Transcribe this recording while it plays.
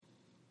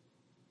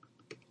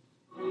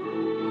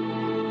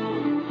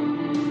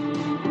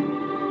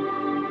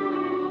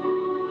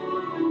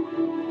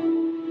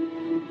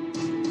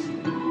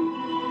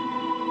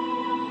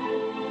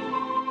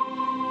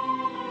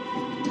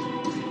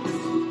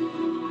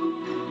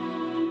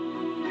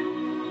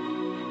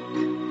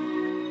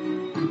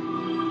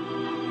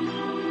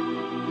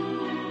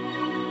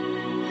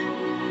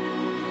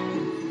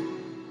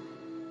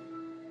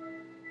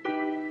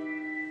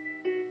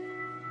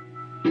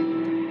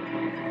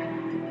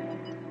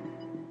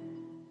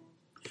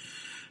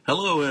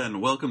Hello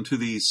and welcome to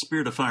the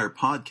Spirit of Fire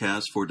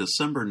podcast for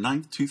December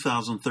 9th,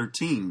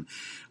 2013.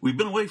 We've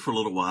been away for a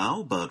little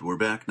while, but we're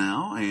back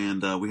now,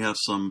 and we have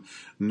some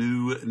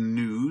new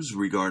news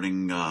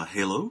regarding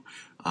Halo.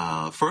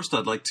 First,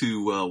 I'd like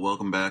to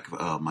welcome back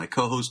my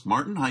co-host,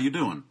 Martin. How you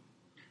doing?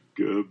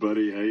 Good,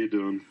 buddy. How you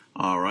doing?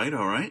 All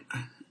right.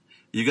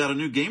 You got a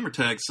new gamer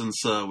tag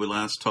since we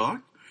last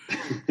talked?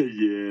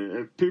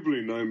 Yeah, people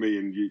who know me,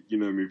 and you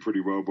know me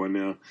pretty well by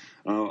now,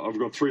 I've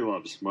got three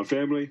loves: my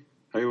family,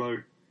 Halo,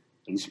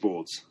 and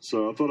sports.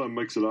 So I thought I'd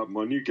mix it up.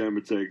 My new gamer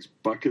tag's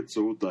buckets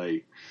all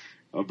day.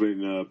 I've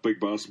been a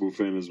big basketball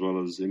fan as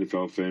well as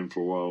NFL fan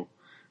for a while.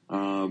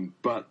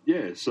 But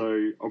yeah,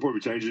 so I'll probably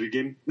change it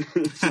again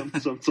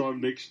sometime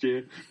next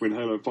year when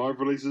Halo 5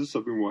 releases,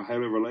 something more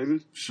Halo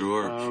related.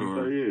 Sure.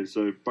 But yeah,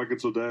 so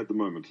buckets all day at the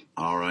moment.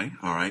 All right.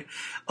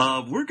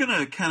 We're going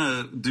to kind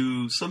of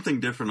do something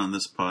different on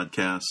this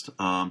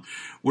podcast.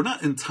 We're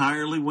not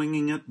entirely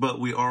winging it, but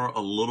we are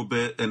a little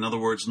bit. In other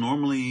words,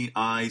 normally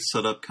I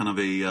set up kind of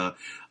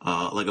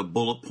a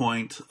bullet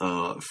point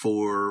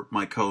for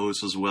my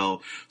co-hosts as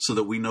well, so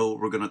that we know what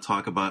we're going to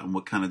talk about and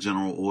what kind of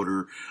general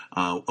order.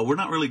 We're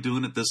not really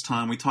doing it this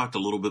time. We talked a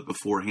little bit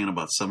beforehand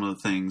about some of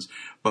the things,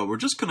 but we're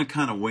just going to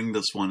kind of wing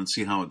this one and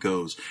see how it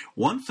goes.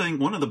 One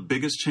of the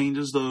biggest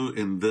changes, though,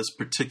 in this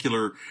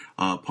particular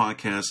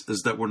podcast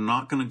is that we're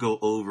not going to go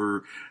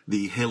over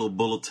the Halo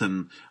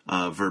Bulletin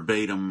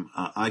verbatim.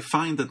 I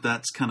find that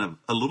that's kind of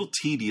a little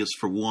tedious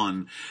for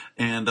one,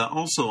 and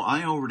also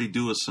I already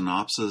do a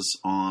synopsis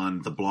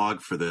on the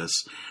blog for this,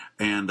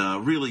 and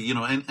really,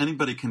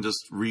 anybody can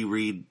just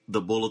reread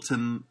the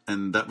bulletin,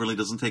 and that really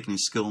doesn't take any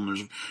skill, and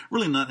there's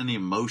really not any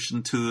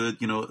emotion to it,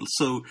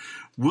 so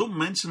we'll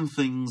mention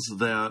things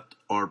that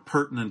are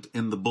pertinent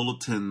in the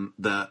bulletin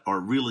that are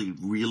really,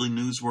 really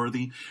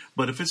newsworthy.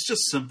 But if it's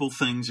just simple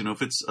things,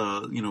 if it's,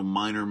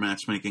 minor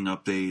matchmaking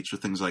updates or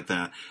things like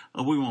that,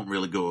 we won't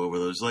really go over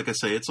those. Like I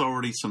say, it's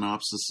already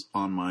synopsis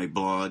on my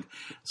blog,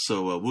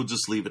 so we'll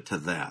just leave it to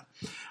that.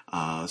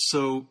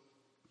 So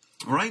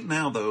right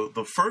now, though,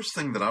 the first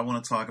thing that I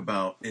want to talk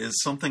about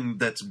is something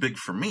that's big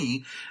for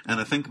me, and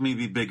I think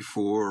maybe big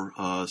for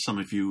some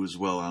of you as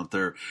well out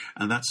there,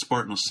 and that's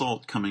Spartan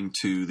Assault coming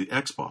to the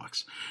Xbox.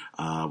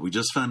 We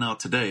just found out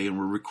today, and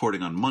we're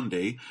recording on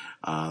Monday,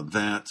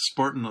 that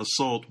Spartan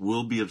Assault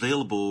will be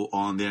available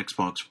on the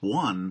Xbox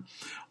One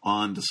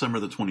on December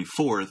the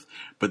 24th,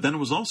 but then it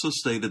was also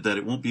stated that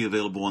it won't be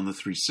available on the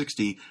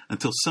 360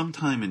 until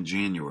sometime in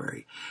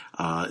January.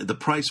 The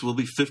price will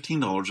be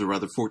 $15, or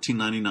rather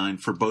 $14.99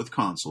 for both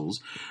consoles,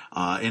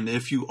 and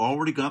if you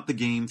already got the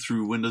game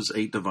through Windows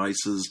 8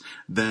 devices,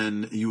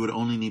 then you would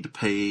only need to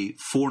pay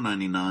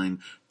 $4.99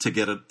 to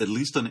get at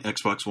least an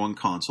Xbox One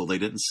console. They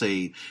didn't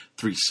say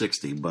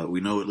 360, but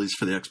we know at least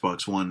for the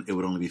Xbox One, it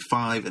would only be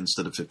 $5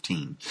 instead of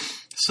 $15.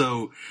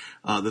 So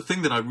the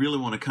thing that I really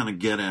want to kind of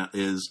get at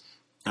is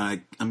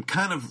I'm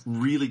kind of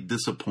really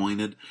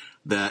disappointed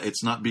that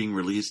it's not being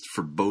released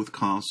for both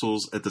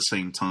consoles at the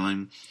same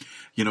time.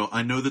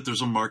 I know that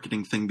there's a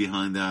marketing thing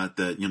behind that,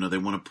 they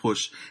want to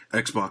push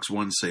Xbox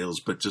One sales,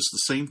 but just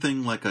the same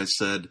thing, like I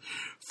said,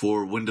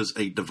 for Windows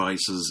 8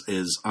 devices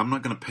is I'm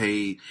not going to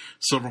pay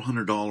several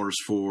 $100s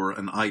for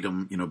an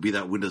item, be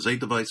that Windows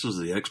 8 devices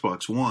or the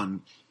Xbox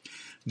One,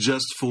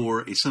 just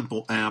for a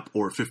simple app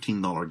or a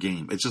 $15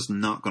 game. It's just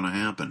not going to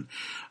happen.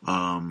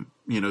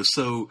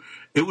 So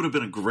it would have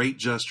been a great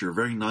gesture, a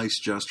very nice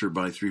gesture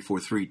by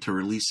 343 to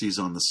release these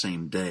on the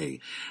same day.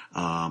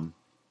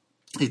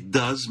 It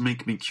does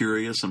make me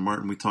curious, and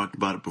Martin, we talked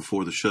about it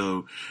before the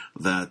show,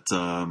 that,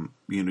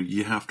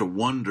 you have to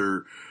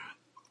wonder,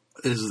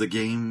 is the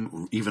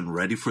game even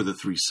ready for the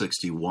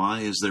 360? Why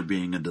is there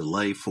being a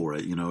delay for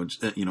it,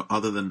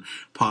 other than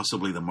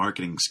possibly the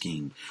marketing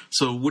scheme?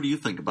 So what do you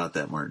think about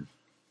that, Martin?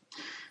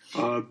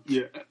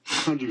 Yeah,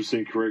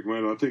 100% correct,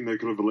 mate. I think they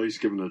could have at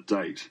least given a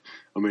date.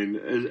 I mean,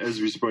 as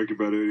we spoke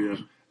about earlier,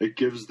 it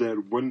gives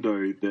that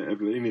window that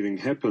if anything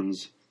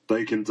happens,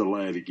 they can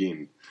delay it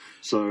again.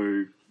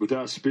 So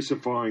without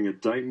specifying a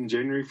date in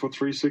January for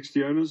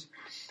 360 owners,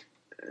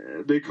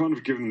 they're kind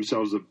of giving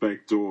themselves a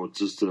back door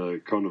just to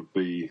kind of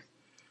be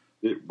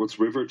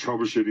whatsoever,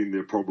 troubleshooting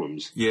their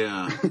problems.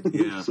 Yeah.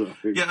 So,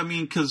 yeah, I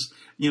mean, because,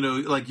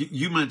 like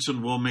you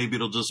mentioned, well, maybe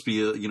it'll just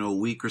be a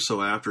week or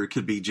so after. It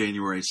could be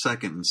January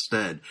 2nd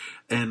instead.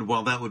 And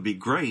while that would be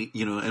great,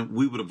 and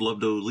we would have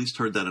loved to at least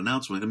heard that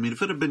announcement. I mean,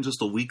 if it had been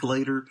just a week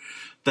later,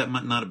 that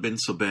might not have been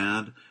so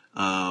bad.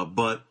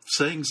 But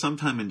saying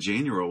sometime in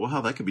January,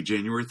 well, that could be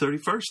January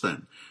 31st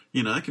then.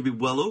 That could be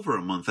well over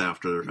a month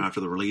after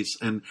the release.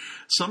 And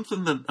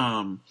something that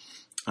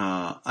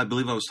I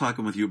believe I was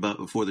talking with you about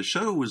before the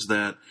show was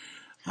that,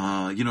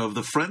 of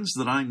the friends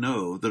that I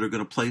know that are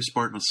going to play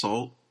Spartan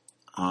Assault,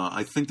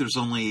 I think there's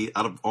only,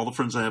 out of all the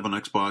friends I have on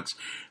Xbox,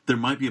 there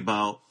might be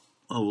about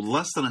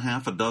less than a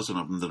half a dozen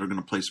of them that are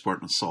going to play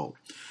Spartan Assault.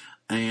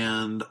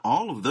 And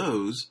all of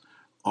those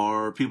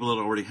are people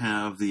that already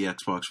have the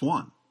Xbox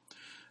One.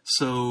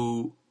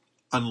 So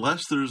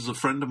unless there's a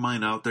friend of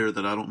mine out there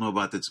that I don't know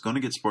about that's going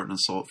to get Spartan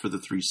Assault for the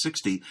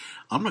 360,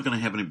 I'm not going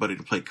to have anybody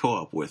to play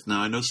co-op with.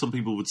 Now, I know some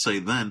people would say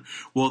then,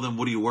 well, then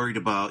what are you worried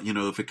about,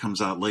 if it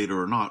comes out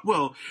later or not?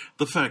 Well,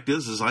 the fact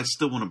is I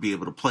still want to be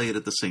able to play it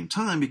at the same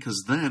time,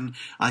 because then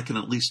I can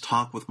at least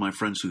talk with my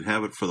friends who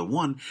have it for the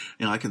one,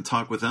 I can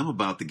talk with them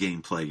about the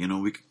gameplay.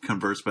 We can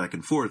converse back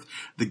and forth.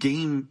 The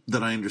game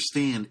that I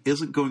understand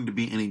isn't going to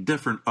be any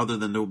different, other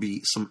than there'll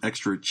be some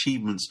extra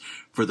achievements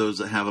for those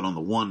that have it on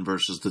the one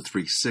versus the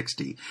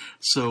 360.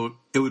 So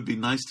it would be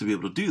nice to be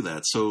able to do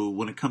that. So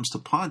when it comes to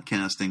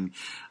podcasting,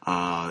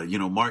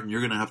 Martin,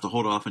 you're going to have to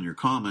hold off on your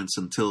comments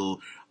until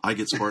I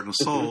get Spartan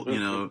Assault,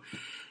 but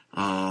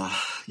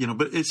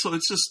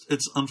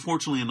it's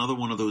unfortunately another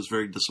one of those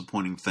very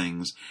disappointing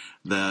things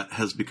that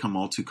has become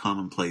all too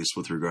commonplace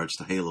with regards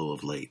to Halo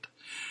of late.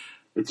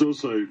 It's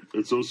also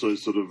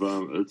sort of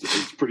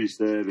it's pretty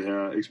sad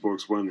how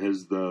Xbox One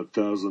has the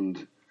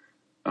 1,000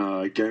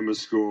 gamer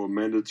score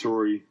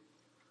mandatory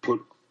put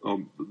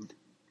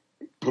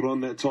on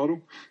that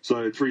title. So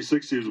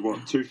 360 is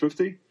what,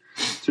 250?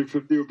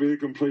 250 will be a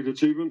complete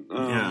achievement,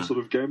 sort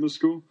of gamer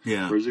score.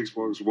 Yeah. Whereas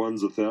Xbox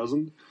One's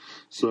 1,000.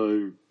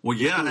 So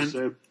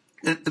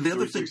and the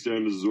other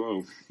thing as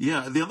well.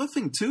 Yeah, the other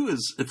thing too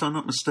is, if I'm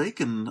not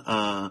mistaken,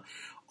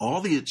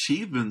 all the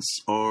achievements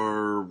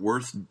are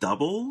worth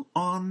double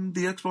on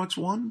the Xbox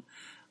One.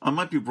 I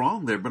might be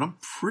wrong there, but I'm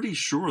pretty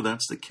sure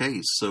that's the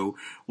case. So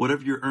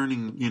whatever you're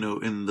earning,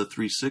 in the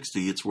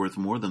 360, it's worth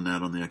more than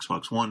that on the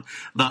Xbox One,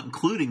 not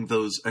including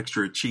those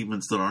extra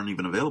achievements that aren't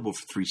even available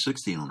for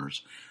 360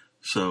 owners.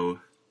 So,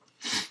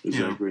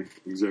 exactly.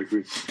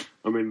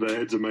 I mean, they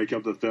had to make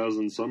up the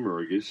 1,000 somewhere,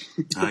 I guess.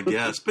 I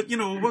guess, but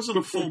it wasn't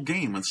a full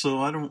game, and so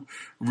I don't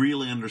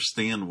really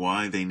understand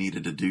why they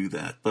needed to do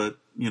that. But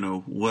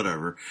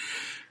whatever.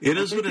 It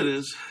is what it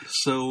is.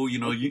 So,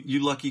 you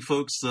lucky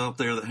folks out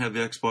there that have the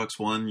Xbox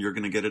One, you're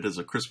going to get it as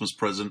a Christmas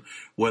present,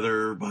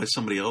 whether by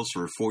somebody else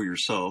or for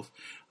yourself.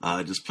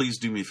 Just please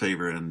do me a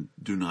favor and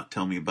do not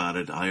tell me about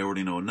it. I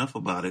already know enough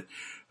about it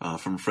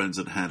from friends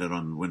that had it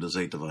on Windows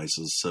 8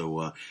 devices. So,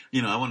 I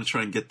want to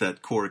try and get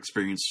that core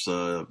experience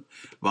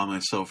by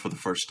myself for the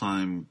first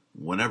time,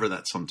 whenever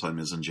that sometime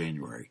is in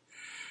January.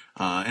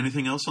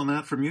 Anything else on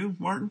that from you,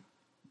 Martin?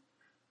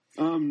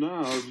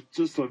 No, I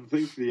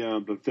think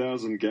the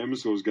 1,000 gamer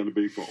score is going to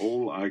be for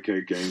all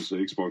arcade games for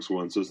Xbox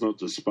One. So it's not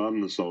just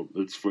Spartan Assault;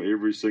 it's for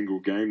every single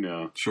game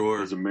now. Sure,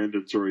 there's a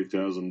mandatory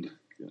 1,000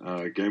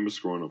 gamer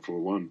score on it for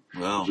one.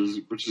 Wow,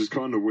 which is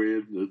kind of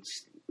weird. It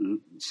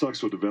sucks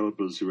for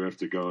developers who have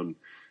to go and,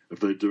 if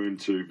they're doing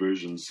two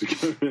versions, to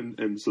go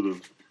and sort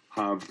of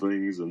halve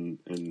things and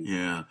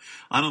yeah,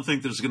 I don't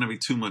think there's going to be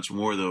too much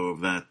more though of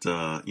that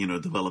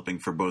developing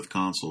for both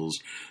consoles.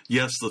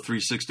 Yes, the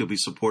 360 will be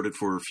supported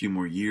for a few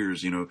more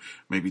years,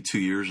 maybe 2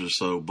 years or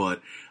so,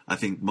 but I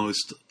think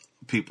most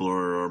people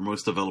or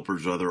most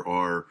developers rather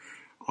are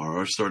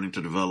starting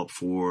to develop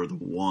for the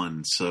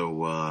one.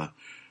 So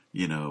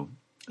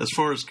as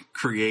far as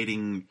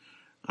creating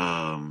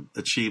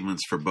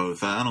achievements for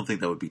both, I don't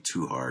think that would be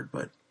too hard,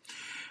 but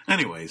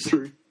anyways,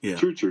 true.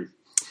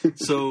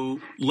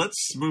 So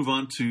let's move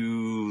on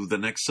to the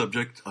next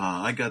subject.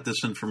 I got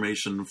this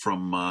information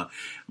from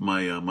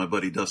my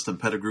buddy Dustin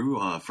Pettigrew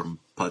from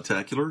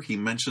Podtacular. He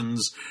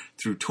mentions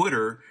through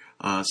Twitter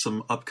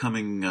some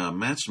upcoming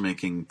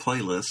matchmaking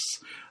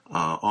playlists.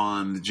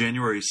 On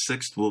January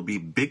 6th will be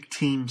Big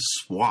Team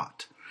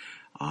SWAT.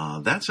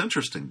 That's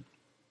interesting.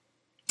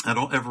 I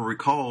don't ever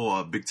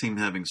recall Big Team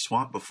having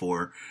SWAT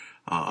before,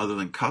 other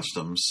than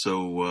customs.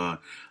 So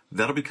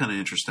that'll be kind of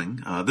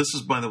interesting. This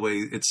is, by the way,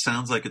 it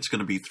sounds like it's going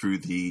to be through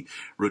the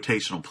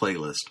rotational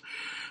playlist.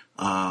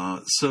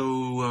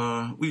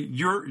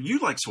 You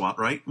like SWAT,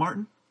 right,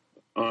 Martin?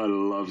 I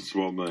love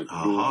SWAT, mate.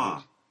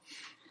 Aha.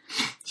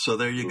 So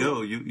there you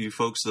go. You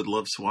folks that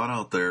love SWAT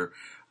out there,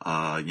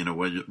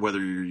 whether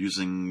you're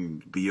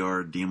using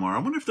BR, DMR. I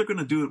wonder if they're going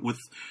to do it with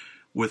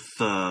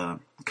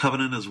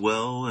Covenant as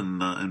well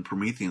and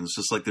Prometheans,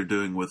 just like they're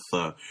doing with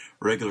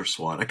regular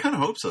SWAT. I kind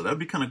of hope so. That'd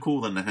be kind of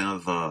cool then to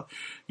have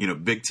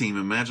Big Team.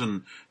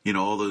 Imagine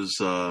all those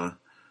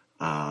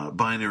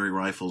binary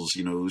rifles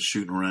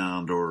shooting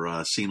around,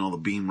 or seeing all the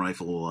beam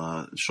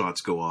rifle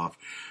shots go off.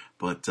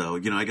 But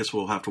I guess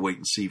we'll have to wait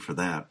and see for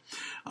that.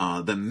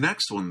 The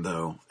next one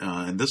though,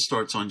 and this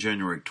starts on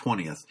January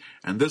 20th,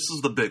 and this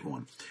is the big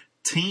one: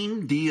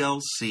 Team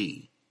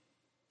DLC.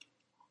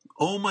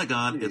 Oh my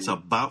God, it's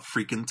about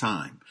freaking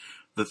time.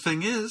 The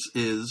thing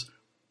is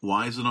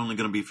why is it only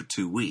going to be for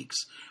 2 weeks?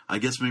 I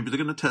guess maybe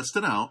they're going to test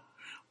it out,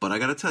 but I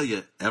got to tell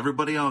you,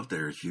 everybody out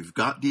there, if you've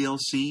got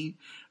DLC,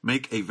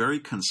 make a very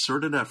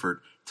concerted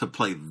effort to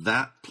play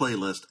that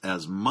playlist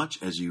as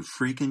much as you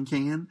freaking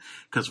can,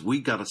 because we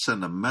got to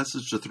send a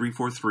message to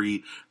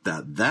 343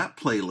 that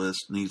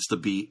playlist needs to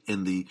be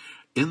in the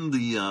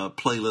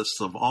playlists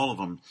of all of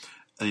them,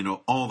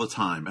 all the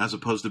time, as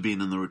opposed to being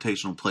in the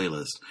rotational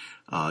playlist.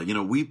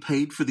 We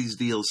paid for these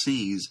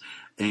DLCs,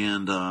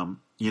 and,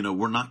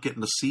 we're not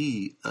getting to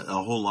see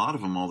a whole lot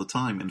of them all the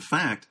time. In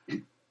fact,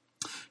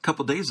 A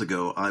couple days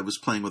ago, I was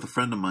playing with a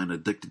friend of mine,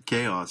 Addicted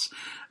Chaos,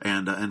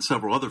 and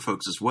several other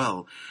folks as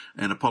well.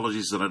 And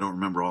apologies that I don't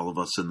remember all of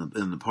us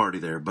in the party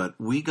there, but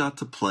we got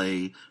to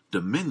play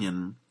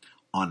Dominion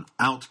on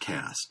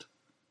Outcast.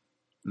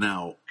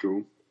 Now,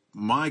 Cool.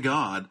 my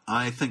God,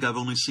 I think I've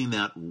only seen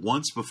that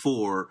once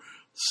before,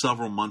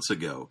 several months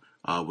ago,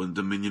 when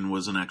Dominion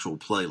was an actual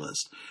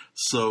playlist.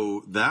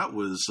 So that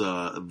was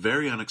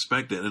very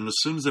unexpected. And as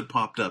soon as it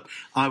popped up,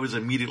 I was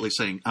immediately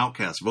saying,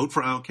 Outcast, vote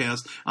for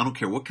Outcast. I don't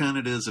care what kind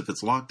it is, if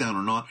it's locked down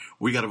or not,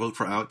 we got to vote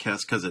for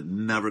Outcast because it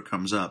never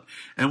comes up.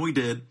 And we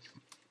did.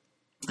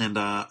 And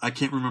I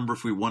can't remember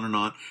if we won or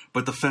not,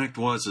 but the fact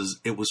is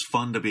it was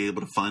fun to be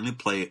able to finally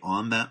play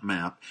on that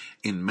map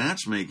in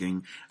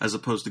matchmaking as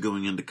opposed to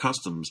going into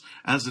customs.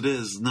 As it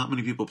is, not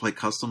many people play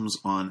customs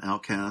on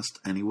Outcast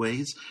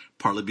anyways,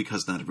 partly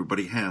because not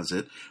everybody has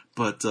it,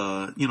 but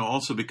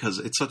also because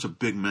it's such a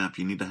big map,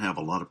 you need to have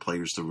a lot of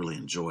players to really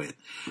enjoy it.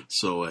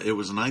 So it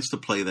was nice to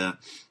play that.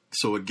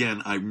 So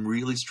again, I'm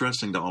really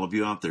stressing to all of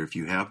you out there, if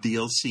you have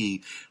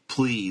DLC,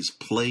 please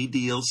play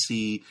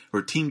DLC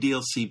or Team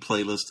DLC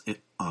playlist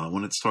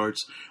when it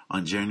starts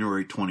on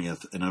January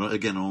 20th. And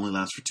again, it only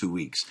lasts for 2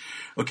 weeks.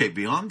 Okay,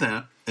 beyond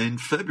that, in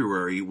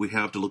February, we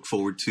have to look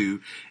forward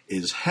to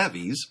is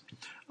Heavies.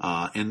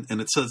 And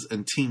it says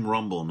in Team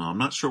Rumble. Now, I'm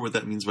not sure what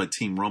that means by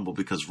Team Rumble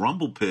because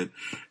Rumble Pit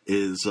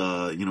is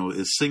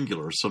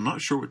singular. So I'm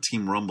not sure what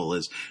Team Rumble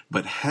is.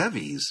 But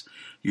Heavies,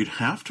 you'd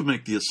have to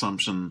make the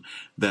assumption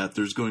that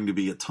there's going to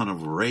be a ton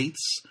of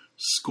Wraiths,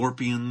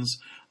 Scorpions,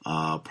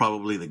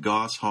 probably the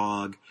Goss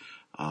Hog,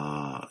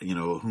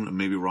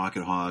 maybe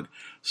Rocket Hog.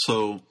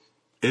 So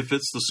if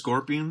it's the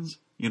Scorpions,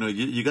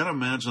 you got to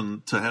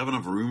imagine to have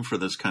enough room for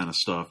this kind of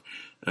stuff.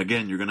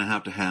 Again, you're going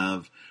to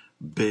have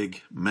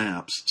big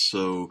maps,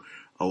 so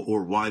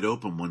or wide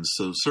open ones.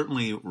 So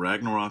certainly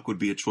Ragnarok would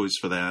be a choice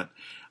for that.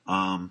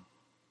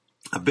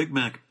 A big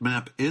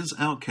map is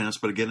Outcast,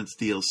 but again, it's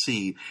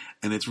DLC,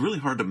 and it's really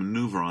hard to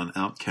maneuver on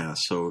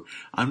Outcast. So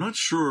I'm not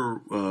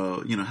sure,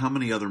 how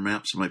many other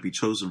maps might be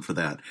chosen for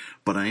that.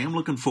 But I am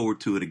looking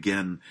forward to it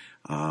again.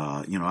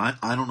 I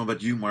don't know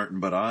about you, Martin,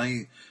 but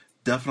I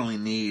definitely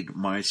need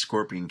my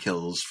Scorpion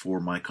kills for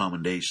my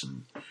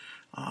commendation.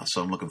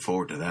 So I'm looking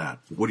forward to that.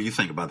 What do you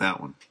think about that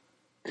one?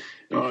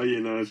 Oh,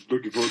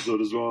 looking forward to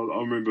it as well. I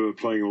remember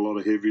playing a lot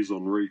of heavies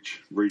on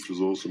Reach. Reach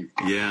was awesome.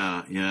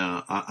 Yeah.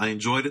 I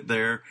enjoyed it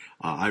there.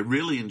 I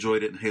really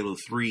enjoyed it in Halo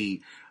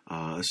 3,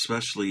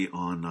 especially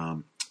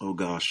on,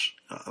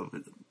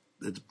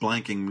 it's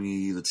blanking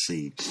me. Let's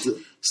see.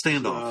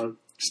 Standoff.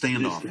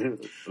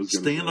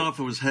 Standoff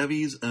was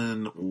Heavies,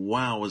 and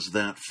wow, was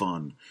that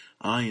fun.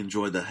 I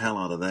enjoyed the hell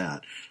out of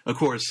that. Of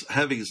course,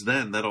 Heavies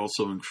then, that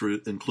also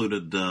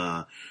included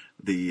not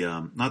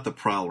the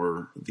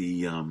Prowler,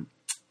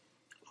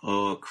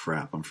 oh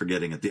crap, I'm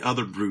forgetting it. The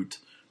other brute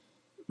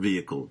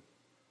vehicle.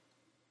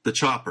 The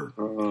Chopper.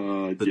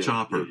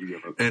 Chopper.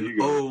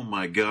 Oh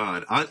my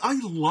God. I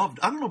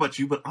don't know about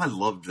you, but I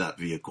loved that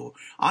vehicle.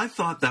 I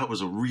thought that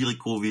was a really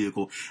cool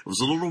vehicle. It was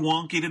a little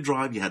wonky to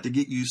drive. You had to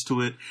get used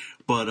to it.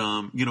 But,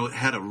 it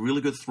had a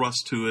really good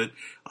thrust to it.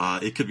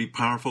 It could be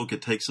powerful. It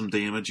could take some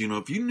damage.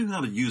 If you knew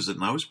how to use it,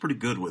 and I was pretty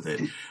good with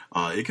it,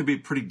 it could be a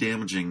pretty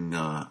damaging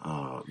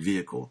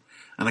vehicle.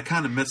 And I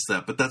kind of missed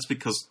that, but that's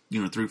because,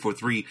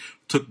 343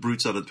 took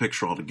brutes out of the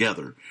picture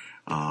altogether.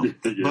 By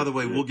the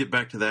way, we'll get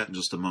back to that in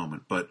just a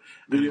moment. But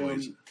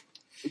anyways.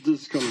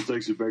 This kind of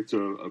takes you back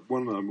to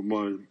one of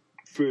my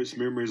first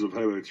memories of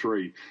Halo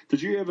 3.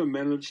 Did you ever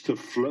manage to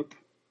flip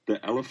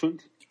the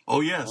elephant?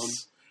 Oh, yes.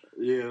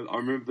 I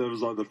remember that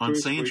was like the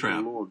first week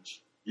of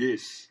launch.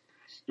 Yes.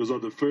 It was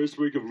like the first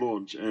week of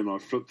launch, and I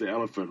flipped the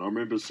elephant. I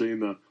remember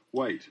seeing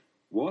wait,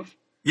 what?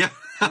 Yeah.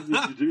 How did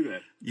you do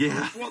that?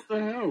 Yeah. What the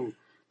hell?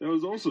 That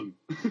was awesome.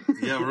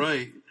 Yeah,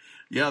 right.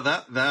 Yeah,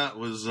 that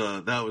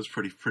was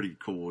pretty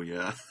cool.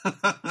 Yeah,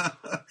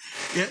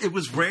 yeah. It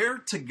was rare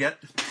to get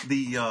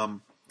the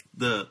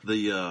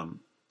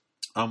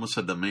I almost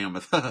said the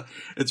mammoth.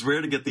 It's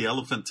rare to get the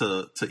elephant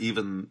to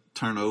even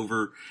turn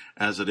over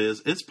as it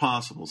is. It's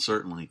possible,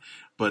 certainly,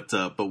 but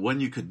when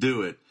you could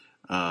do it,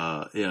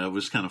 it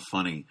was kind of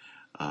funny.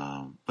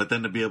 But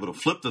then to be able to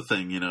flip the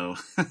thing,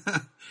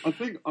 I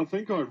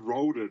think I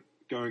rolled it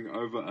going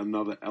over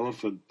another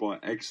elephant by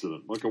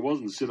accident. Like, it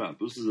wasn't set up.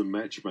 This is a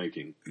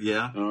matchmaking.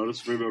 Yeah. And I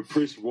just remember,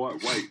 press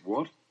white. Wait,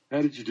 what?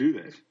 How did you do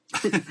that?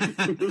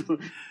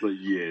 Like,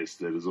 yes,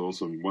 that is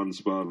awesome. One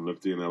Spartan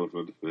lifting an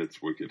elephant.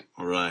 That's wicked.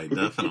 Right,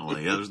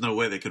 definitely. Yeah, there's no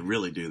way they could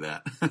really do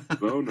that.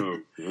 Oh, no.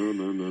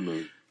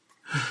 No.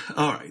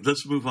 All right,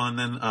 let's move on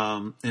then.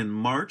 In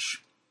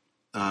March,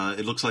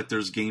 it looks like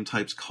there's game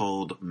types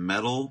called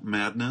Metal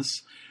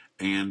Madness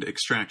and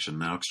Extraction.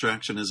 Now,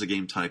 Extraction is a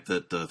game type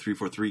that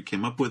 343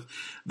 came up with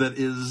that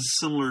is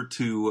similar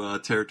to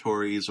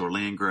Territories or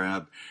Land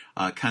Grab,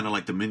 kind of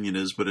like Dominion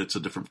is, but it's a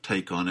different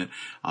take on it.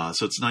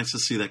 So it's nice to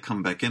see that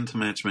come back into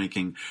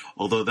matchmaking,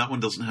 although that one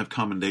doesn't have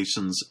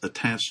commendations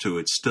attached to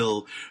it.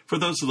 Still, for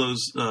those of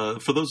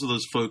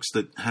those folks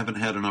that haven't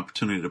had an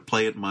opportunity to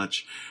play it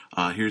much,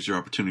 here's your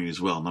opportunity as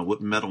well. Now,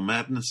 what Metal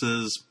Madness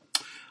is,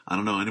 I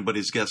don't know,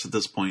 anybody's guess at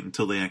this point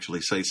until they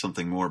actually say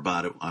something more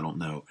about it. I don't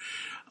know.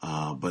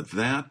 But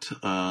that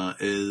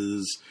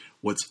is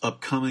what's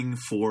upcoming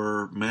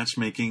for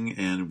matchmaking,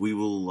 and we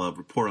will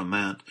report on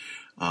that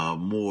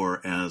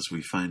more as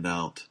we find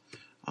out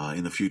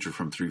in the future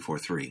from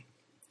 343.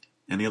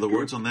 Any other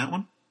words on that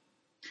one?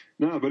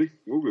 No, buddy.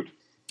 All good.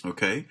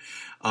 Okay.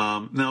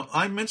 Now,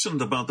 I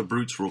mentioned about the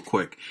Brutes real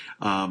quick.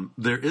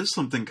 There is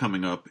something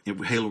coming up,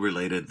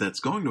 Halo-related,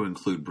 that's going to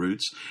include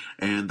Brutes,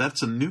 and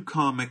that's a new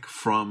comic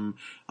from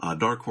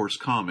Dark Horse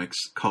Comics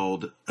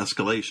called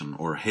Escalation,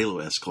 or Halo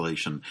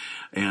Escalation.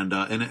 And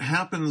it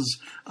happens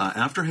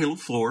after Halo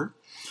 4.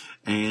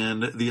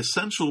 And the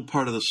essential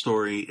part of the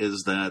story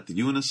is that the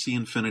UNSC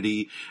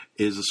Infinity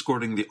is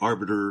escorting the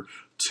Arbiter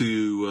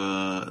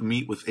to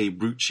meet with a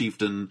brute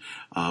chieftain,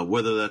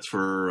 whether that's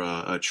for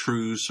a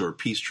truce or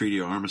peace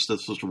treaty or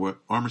armistice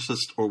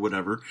or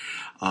whatever.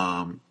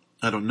 I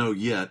don't know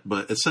yet,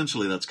 but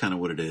essentially that's kind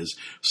of what it is.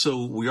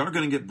 So we are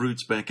going to get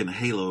brutes back in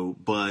Halo,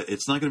 but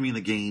it's not going to be in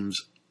the games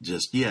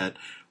just yet.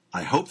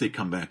 I hope they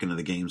come back into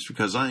the games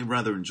because I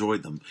rather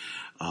enjoyed them.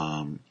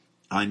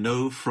 I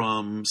know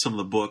from some of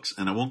the books,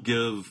 and I won't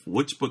give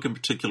which book in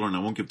particular, and I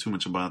won't give too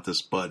much about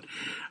this, but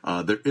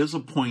there is a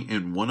point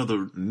in one of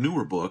the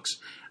newer books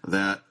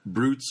that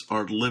brutes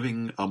are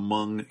living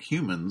among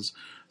humans,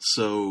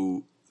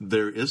 so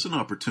there is an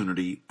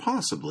opportunity,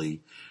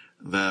 possibly,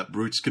 that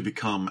brutes could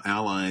become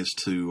allies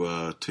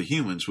to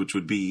humans, which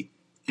would be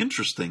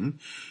interesting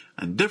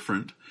and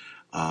different.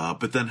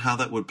 But then how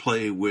that would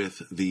play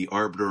with the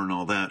Arbiter and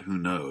all that, who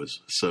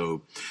knows?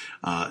 So,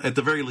 at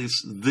the very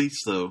least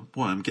though,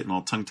 boy, I'm getting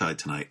all tongue-tied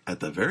tonight. At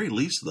the very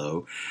least,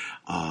 though,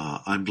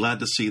 I'm glad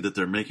to see that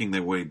they're making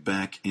their way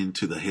back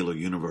into the Halo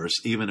universe,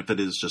 even if it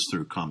is just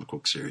through comic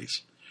book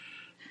series.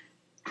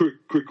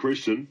 Quick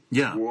question.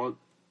 Yeah. What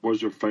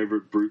was your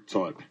favorite brute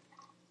type?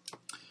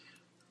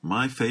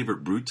 My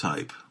favorite brute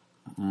type?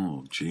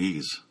 Oh,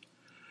 geez.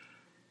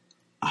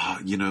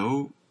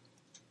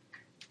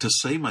 To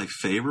say my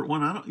favorite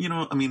one,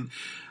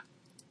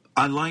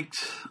 I liked,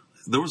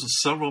 there was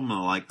several of them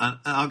I liked.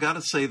 I got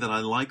to say that I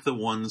like the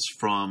ones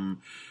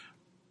from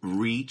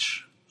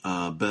Reach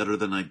better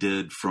than I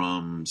did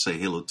from, say,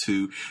 Halo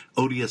 2.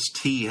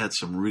 ODST had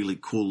some really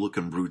cool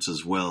looking brutes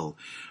as well.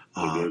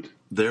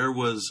 There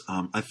was,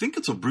 I think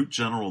it's a brute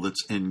general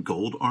that's in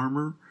gold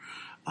armor.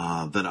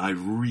 That I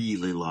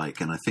really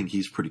like, and I think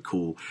he's pretty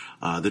cool.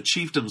 The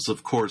chieftains,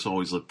 of course,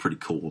 always look pretty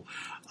cool.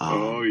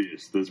 Oh,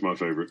 yes, that's my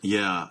favorite.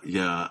 Yeah,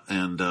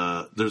 and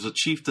there's a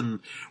chieftain.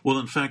 Well,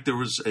 in fact, there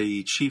was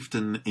a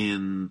chieftain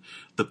in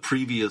the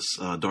previous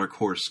Dark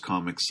Horse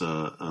Comics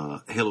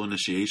Halo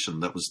Initiation.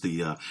 That was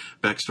the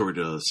backstory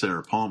to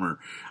Sarah Palmer.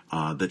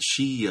 That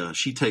she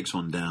takes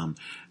one down,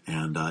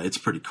 and it's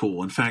pretty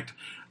cool. In fact,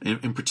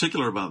 in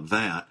particular about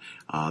that,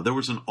 there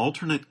was an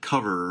alternate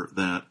cover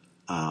that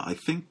I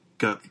think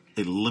got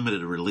a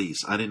limited release.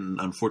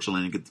 Unfortunately,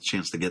 I didn't get the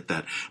chance to get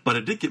that. But I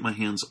did get my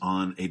hands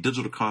on a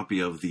digital copy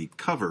of the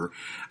cover,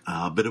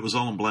 but it was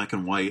all in black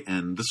and white,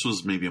 and this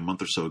was maybe a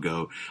month or so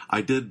ago.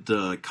 I did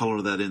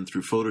color that in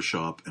through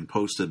Photoshop and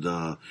posted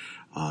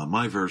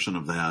my version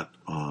of that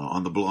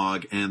on the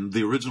blog, and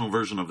the original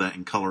version of that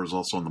in color is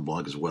also on the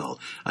blog as well.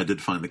 I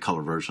did find the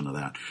color version of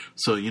that.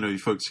 So, you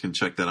folks can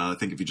check that out. I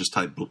think if you just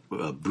type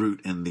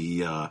Brute in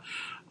the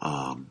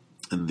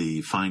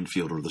find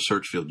field or the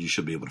search field, you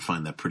should be able to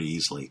find that pretty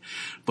easily.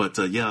 But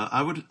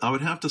I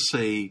would have to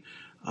say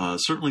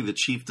certainly the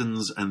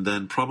chieftains, and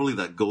then probably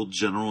that gold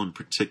general in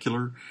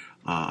particular.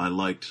 I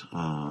liked,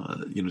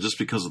 just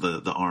because of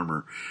the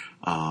armor.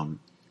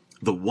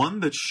 The one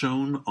that's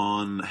shown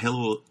on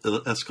Halo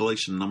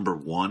Escalation number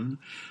 1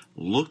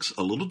 looks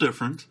a little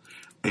different.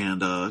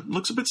 And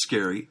looks a bit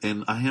scary.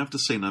 And I have to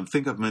say, and I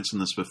think I've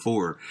mentioned this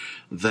before,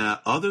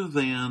 that other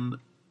than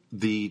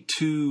the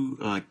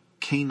two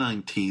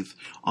canine teeth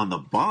on the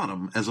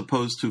bottom, as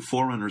opposed to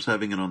Forerunners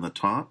having it on the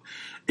top,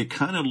 it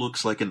kind of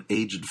looks like an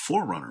aged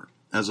Forerunner,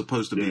 as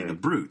opposed to being a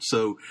brute.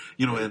 So,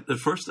 at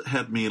first it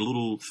had me a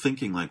little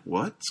thinking, like,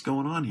 what's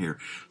going on here?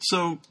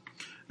 So,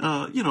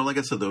 like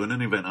I said, though, in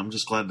any event, I'm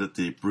just glad that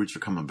the brutes are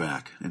coming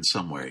back in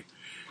some way.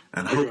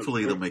 And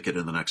hopefully they'll make it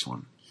in the next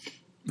one.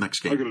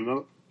 Next game.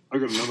 I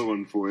got another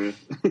one for you.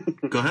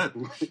 Go ahead.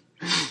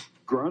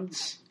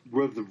 Grunts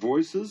with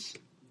voices,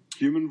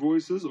 human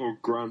voices, or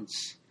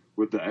grunts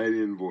with the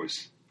alien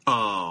voice?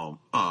 Oh,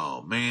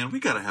 man, we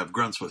got to have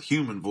grunts with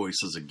human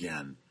voices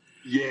again.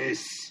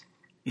 Yes.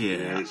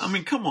 Yeah, yes. I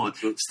mean, come on.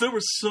 There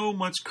was so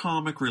much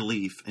comic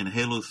relief in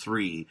Halo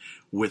 3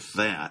 with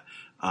that.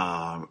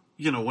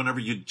 Whenever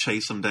you'd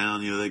chase them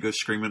down, they go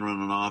screaming,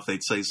 running off,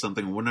 they'd say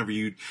something. Whenever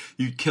you'd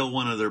kill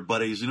one of their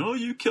buddies,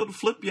 you killed a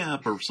flip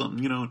yap or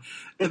something,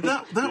 and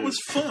that was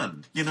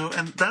fun,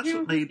 and that's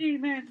what made.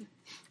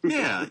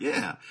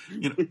 Yeah.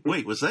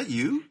 Wait, was that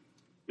you?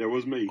 That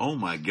was me. Oh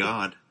my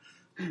God.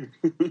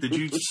 Did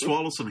you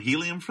swallow some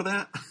helium for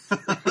that?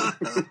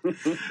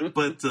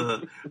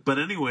 but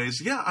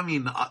anyways, yeah. I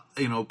mean,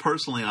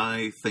 personally,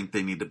 I think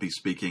they need to be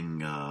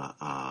speaking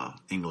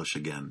English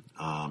again,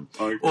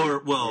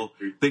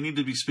 they need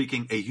to be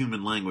speaking a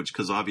human language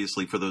because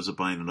obviously, for those that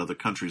buy in other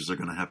countries, they're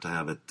going to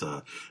have it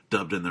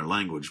dubbed in their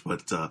language.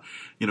 But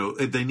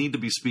they need to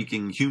be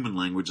speaking human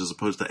language as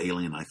opposed to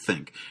alien. I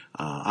think.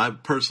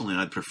 I'd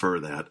prefer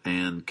that,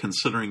 and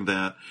considering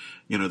that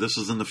this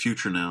is in the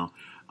future now.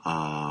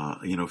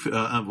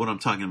 What I'm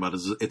talking about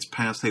is it's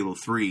past Halo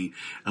 3,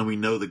 and we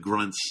know the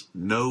grunts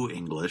know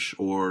English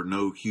or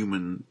know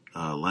human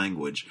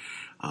language.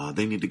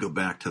 They need to go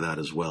back to that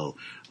as well.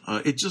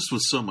 It just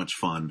was so much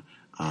fun,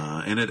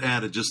 and it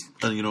added just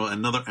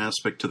another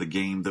aspect to the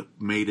game that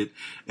made it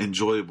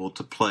enjoyable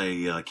to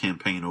play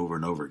campaign over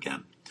and over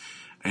again.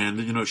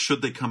 And,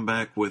 should they come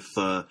back with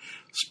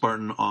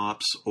Spartan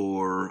Ops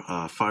or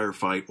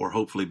Firefight, or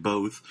hopefully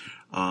both,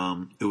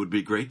 it would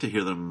be great to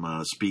hear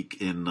them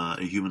speak in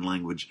a human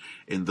language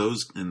in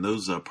those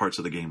parts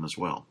of the game as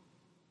well.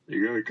 There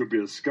you go. It could be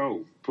a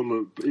skull. Put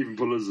it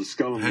as a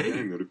skull in the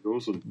game. That'd be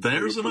awesome.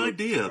 There's an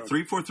idea.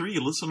 343,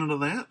 you listening to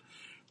that?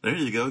 There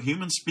you go.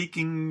 Human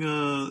speaking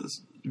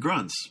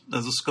grunts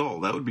as a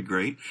skull. That would be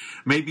great.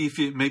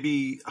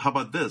 How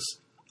about this?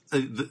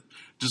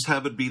 Just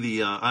have it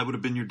be I would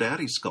have been your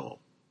daddy's skull.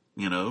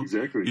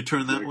 Exactly. You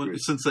turn that one,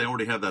 since they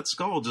already have that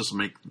skull, just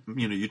make,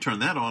 you turn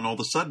that on, all of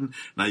a sudden,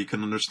 now you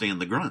can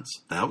understand the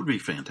grunts. That would be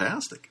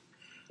fantastic.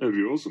 That'd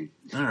be awesome.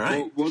 All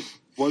right. Well,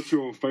 what's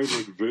your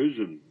favorite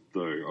version,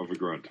 though, of a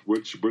grunt?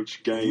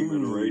 Which game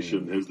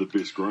iteration has the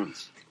best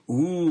grunts?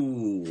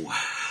 Ooh.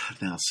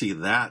 Now, see,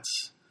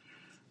 that's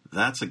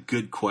a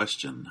good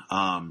question.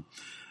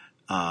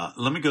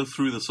 Let me go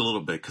through this a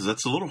little bit, because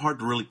that's a little hard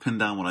to really pin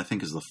down what I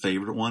think is the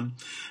favorite one.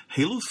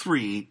 Halo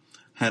 3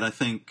 had, I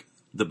think,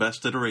 the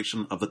best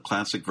iteration of the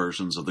classic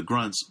versions of the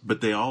grunts, but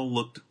they all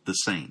looked the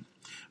same,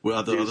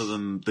 other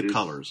than the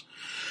colors.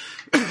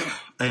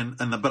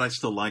 But I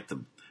still liked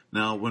them.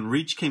 Now, when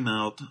Reach came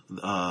out,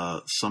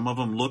 some of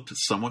them looked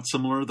somewhat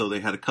similar, though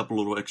they had a couple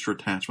little extra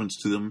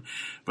attachments to them.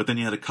 But then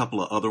you had a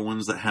couple of other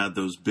ones that had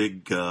those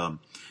big,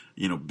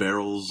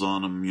 barrels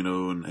on them,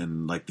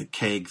 and like the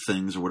keg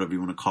things or whatever you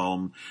want to call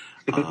them.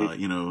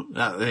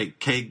 A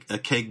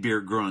keg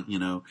beer grunt,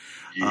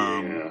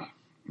 Yeah.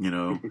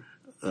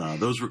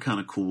 Those were kind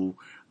of cool.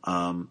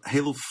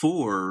 Halo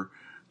 4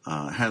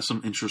 has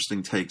some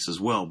interesting takes as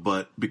well,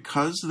 but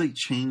because they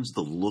changed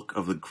the look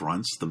of the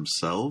grunts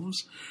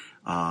themselves,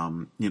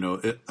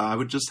 I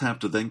would just have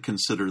to then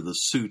consider the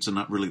suits and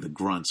not really the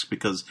grunts,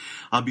 because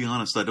I'll be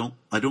honest, I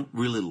don't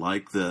really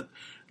like that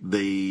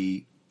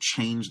they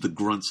changed the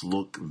grunts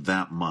look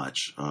that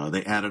much.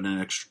 They added an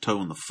extra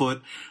toe in the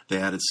foot. They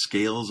added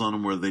scales on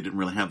them where they didn't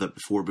really have that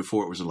before.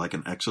 Before it was like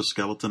an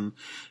exoskeleton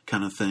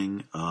kind of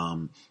thing.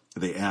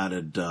 They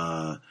added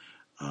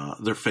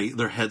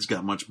their heads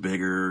got much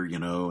bigger,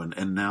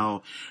 and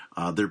now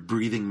their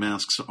breathing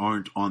masks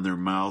aren't on their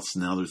mouths.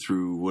 Now they're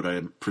through what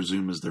I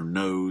presume is their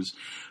nose.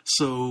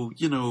 So,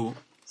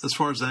 as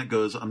far as that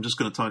goes, I'm just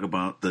going to talk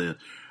about the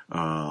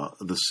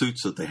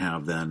suits that they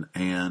have then.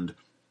 And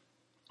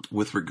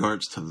with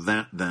regards to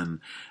that, then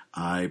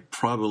I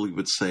probably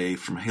would say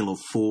from Halo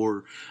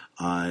 4,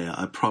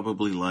 I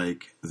probably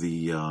like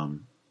the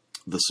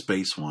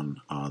space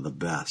one the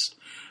best.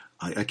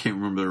 I can't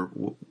remember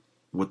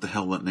what the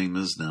hell that name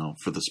is now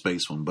for the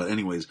space one, but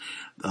anyways,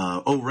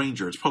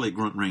 Ranger. It's probably a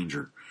Grunt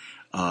Ranger.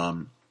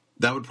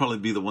 That would probably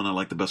be the one I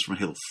like the best from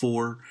Halo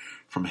 4.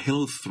 From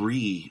Halo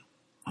 3,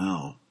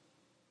 wow.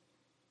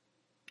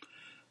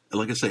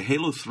 Like I say,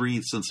 Halo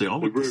 3, since they all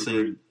look the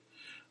same.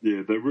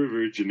 Yeah, they were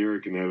very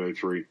generic in Halo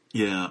 3.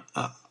 Yeah,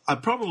 I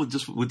probably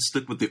just would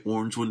stick with the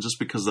orange one just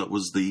because that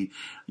was the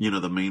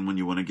main one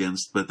you went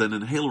against. But then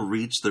in Halo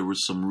Reach, there were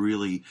some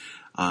really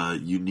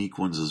unique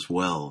ones as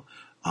well.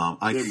 They're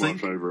my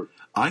favorite.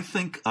 I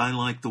think I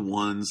like the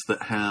ones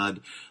that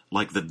had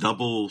like the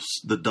double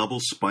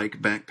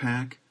spike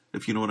backpack,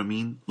 if you know what I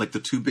mean, like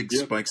the two big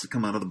spikes that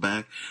come out of the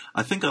back.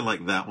 I think I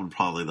like that one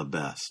probably the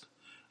best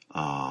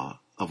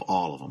of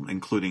all of them,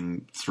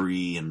 including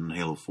 3 and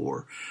Halo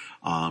 4.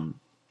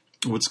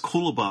 What's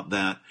cool about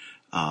that,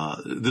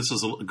 this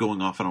is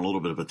going off on a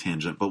little bit of a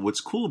tangent, but what's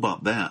cool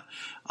about that,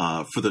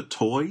 for the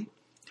toy,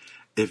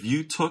 if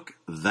you took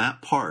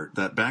that part,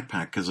 that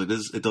backpack, because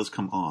it does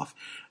come off,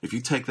 if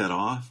you take that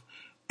off,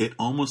 it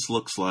almost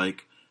looks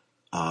like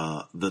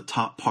the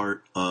top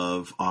part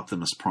of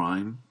Optimus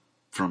Prime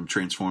from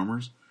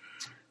Transformers.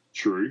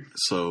 True.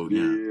 So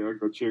yeah, I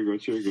got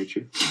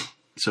you.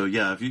 So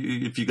yeah,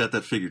 if you got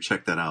that figure,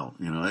 check that out.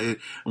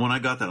 When I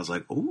got that, I was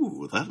like,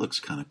 "Ooh, that looks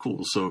kind of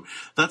cool." So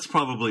that's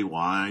probably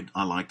why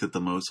I liked it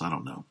the most. I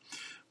don't know,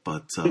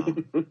 but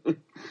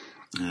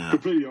yeah.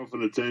 Completely off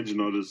on a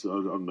tangent. I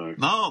don't know.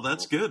 No,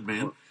 that's good,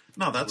 man.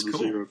 No, that's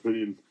cool. Your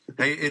opinion.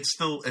 Hey, it's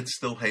still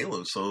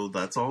Halo, so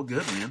that's all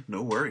good, man.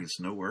 No worries.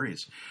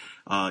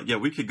 Yeah,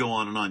 we could go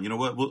on and on. You know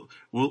what?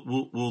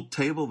 We'll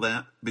table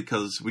that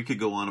because we could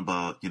go on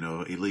about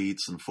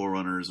elites and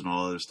forerunners and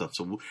all other stuff.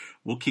 So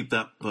we'll keep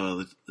that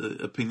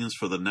opinions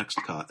for the next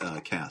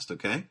cast.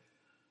 Okay.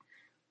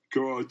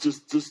 Cool.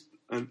 Just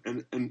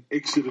an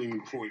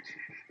exiting point.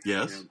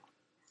 Yes.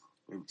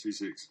 2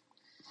 6.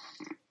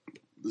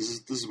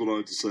 This is what I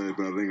have to say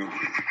about it. Hang on.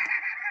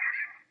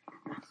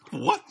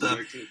 What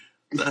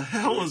the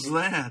hell was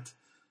that?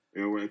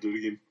 Yeah, wait, I'll do it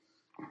again.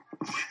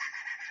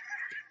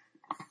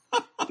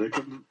 Did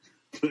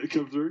that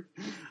come through?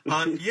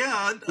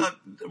 Yeah.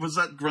 Was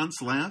that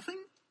grunts laughing?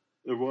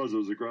 It was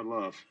a great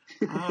laugh.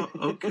 Oh,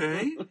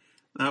 okay.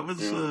 That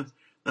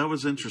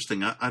was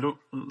interesting. I don't.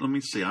 Let me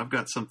see. I've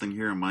got something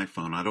here on my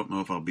phone. I don't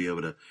know if I'll be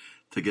able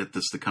to get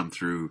this to come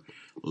through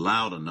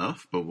loud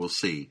enough, but we'll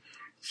see.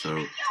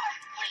 So.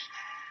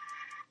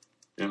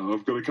 Yeah,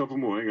 I've got a couple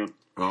more. Hang on.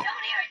 Well, Don't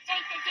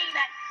irritate the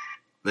demon.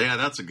 yeah,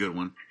 that's a good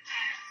one.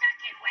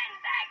 Suck it,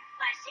 windbag,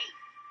 fleshy.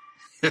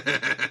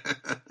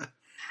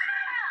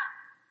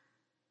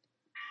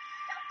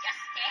 Don't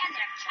just stand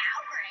there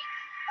cowering.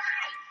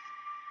 Fight.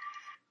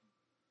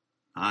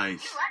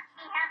 Nice. You let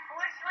me have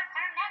 4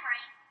 short-term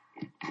memory.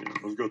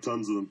 Yeah, I've got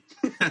tons of them.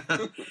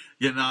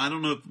 Yeah, no, I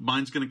don't know if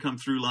mine's going to come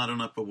through loud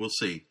enough, but we'll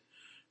see.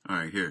 All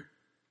right, here.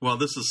 Well,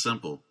 this is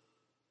simple.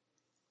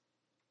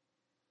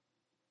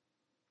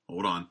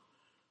 Hold on.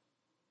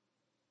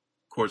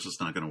 Of course, it's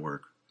not going to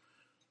work.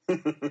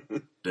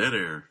 Dead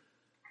air.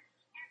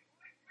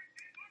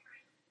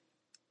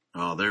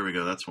 Oh, there we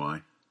go. That's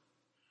why.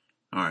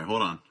 All right,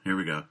 hold on. Here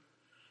we go.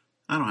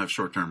 I don't have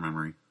short-term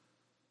memory.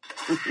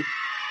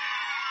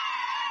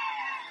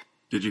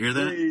 Did you hear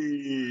that? Hey,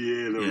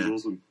 yeah, that was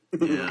awesome.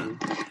 Yeah.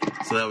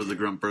 So that was the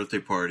Grunt birthday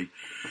party.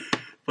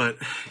 But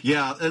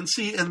yeah, and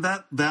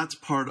that's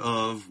part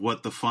of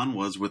what the fun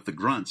was with the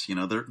grunts. You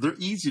know, they're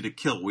easy to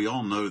kill. We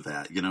all know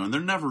that. You know, and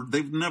they've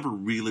never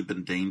really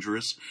been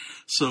dangerous.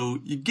 So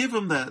you give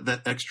them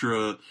that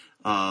extra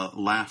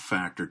laugh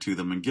factor to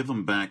them and give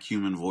them back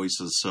human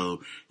voices.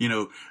 So you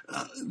know,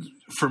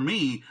 for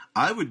me,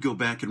 I would go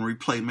back and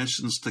replay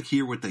missions to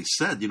hear what they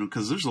said. You know,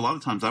 because there's a lot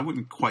of times I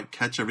wouldn't quite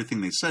catch everything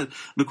they said,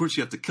 and of course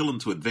you have to kill them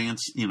to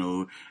advance. You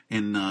know,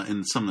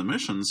 in some of the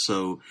missions.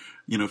 So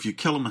you know, if you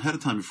kill them ahead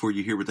of time before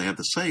you hear what they have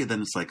to say,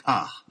 then it's like,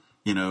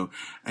 you know.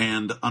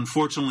 And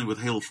unfortunately, with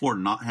Halo 4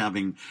 not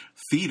having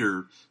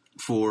theater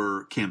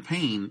for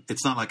campaign,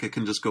 it's not like I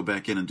can just go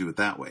back in and do it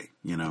that way,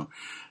 you know.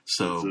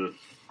 So,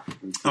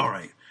 all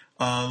right.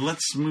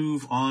 Let's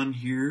move on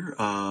here.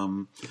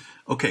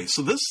 Okay,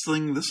 so this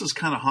is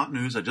kind of hot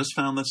news. I just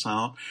found this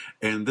out,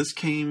 and this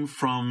came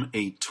from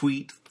a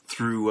tweet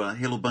through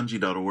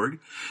halobungie.org,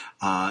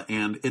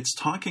 and it's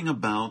talking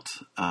about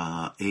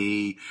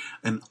an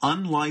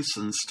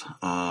unlicensed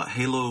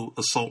Halo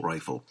assault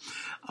rifle.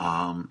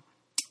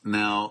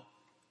 Now,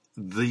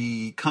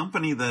 the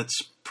company that's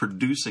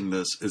producing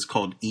this is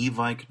called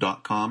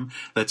evike.com.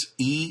 That's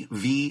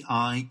EVIKE.com.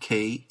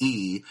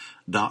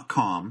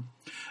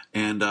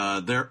 And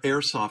they're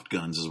airsoft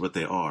guns is what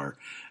they are.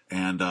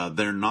 And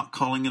they're not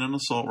calling it an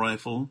assault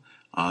rifle.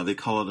 They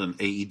call it an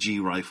AEG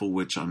rifle,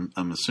 which I'm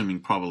assuming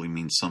probably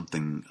means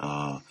something.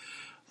 I'm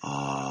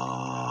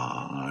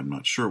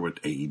not sure what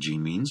AEG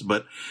means,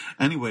 but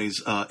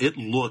anyways, it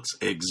looks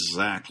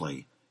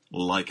exactly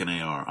like an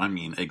AR. I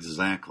mean,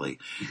 exactly.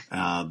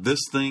 This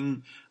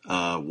thing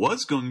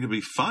was going to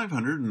be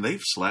 $500, and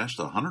they've slashed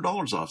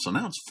 $100 off, so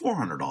now it's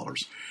 $400.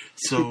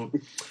 So,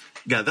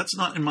 yeah, that's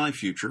not in my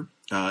future.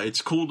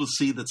 It's cool to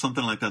see that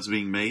something like that's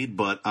being made,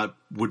 but I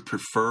would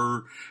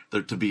prefer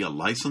there to be a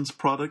licensed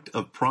product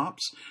of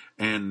props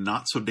and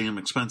not so damn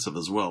expensive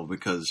as well,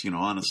 because, you know,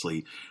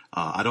 honestly,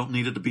 I don't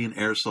need it to be an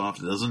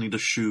airsoft. It doesn't need to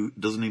shoot.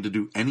 It doesn't need to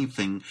do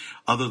anything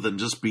other than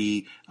just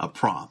be a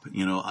prop.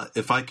 You know,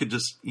 if I could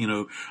just, you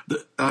know,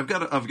 I've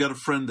got a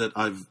friend that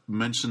I've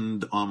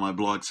mentioned on my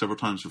blog several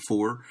times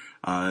before.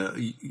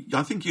 I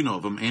think you know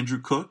of him, Andrew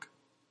Cook.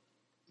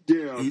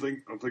 Yeah, I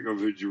think I've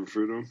heard you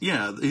refer to him.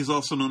 Yeah, he's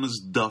also known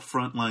as the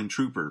Frontline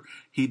Trooper.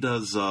 He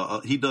does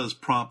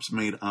props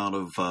made out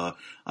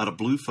of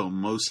blue foam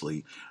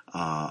mostly,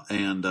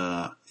 and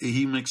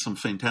he makes some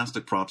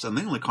fantastic props, and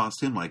they only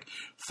cost him like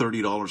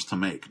 $30 to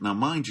make. Now,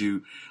 mind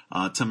you,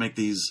 to make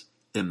these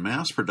in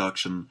mass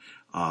production,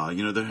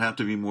 you know, there have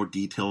to be more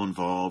detail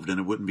involved, and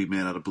it wouldn't be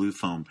made out of blue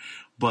foam.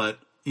 But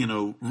you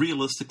know,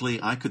 realistically,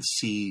 I could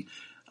see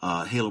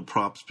Halo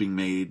props being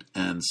made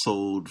and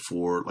sold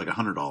for like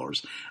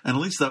 $100, and at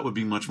least that would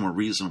be much more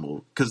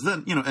reasonable. Because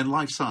then, you know, and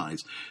life size.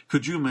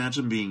 Could you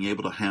imagine being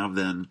able to have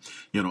then,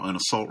 you know, an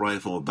assault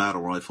rifle, a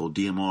battle rifle,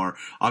 DMR?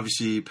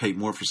 Obviously, you pay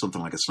more for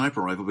something like a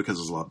sniper rifle because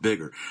it's a lot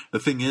bigger. The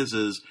thing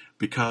is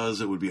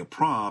because it would be a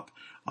prop.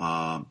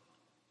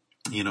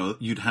 You know, it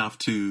would have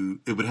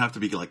to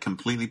be like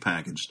completely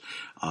packaged.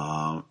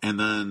 And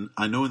then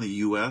I know in the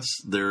U.S.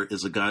 there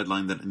is a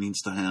guideline that it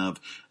needs to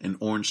have an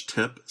orange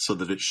tip so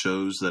that it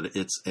shows that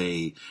it's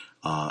a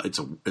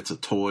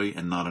toy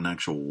and not an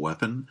actual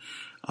weapon.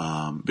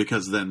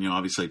 Because then, you know,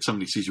 obviously if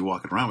somebody sees you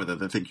walking around with it,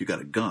 they think you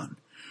got a gun.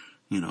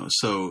 You know,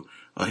 so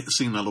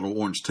seeing that little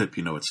orange tip,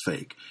 you know, it's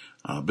fake.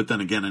 But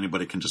then again,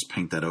 anybody can just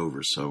paint that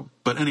over. So,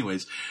 but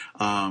anyways,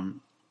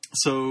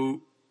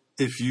 so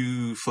if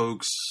you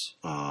folks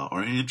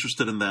are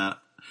interested in that,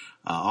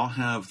 I'll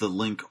have the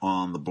link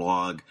on the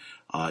blog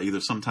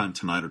either sometime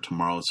tonight or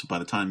tomorrow. So by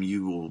the time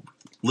you will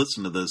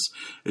listen to this,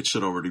 it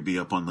should already be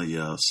up on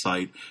the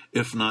site.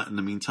 If not, in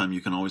the meantime,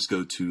 you can always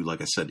go to,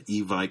 like I said,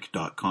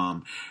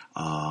 evike.com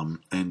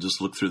and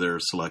just look through their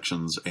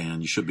selections,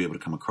 and you should be able to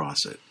come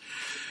across it.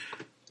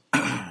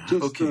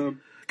 Okay.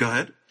 Go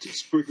ahead.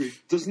 Just quickly,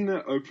 doesn't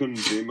that open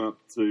them up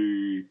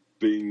to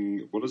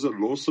being,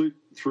 lawsuit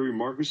through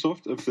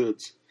Microsoft? If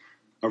it's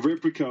a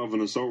replica of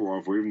an assault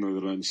rifle, even though they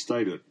don't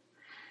state it,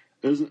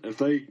 if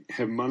they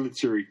have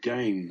monetary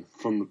gain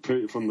from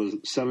the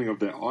selling of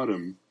that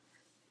item,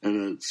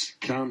 and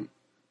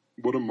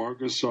would a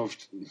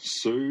Microsoft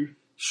sue?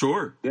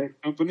 Sure.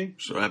 That company?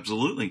 Sure,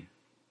 absolutely.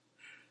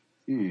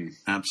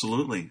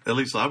 Absolutely. At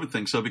least I would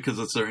think so, because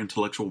it's their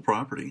intellectual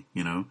property,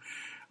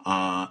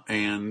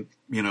 and,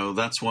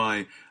 that's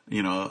why,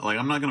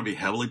 I'm not going to be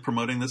heavily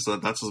promoting this.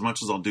 That's as much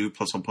as I'll do.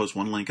 Plus I'll post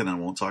one link and then I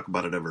won't talk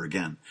about it ever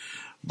again.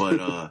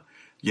 But,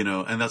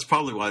 and that's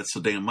probably why it's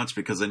so damn much,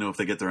 because they know if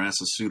they get their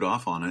asses sued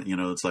off on it,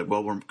 it's like,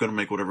 well, we're going to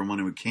make whatever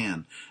money we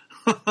can.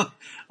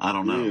 I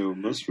don't know. Yeah, it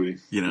must be.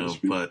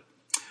 But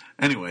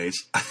anyways,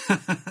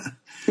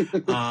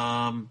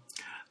 I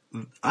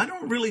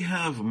don't really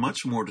have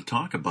much more to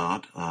talk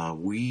about.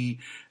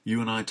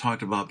 You and I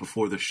talked about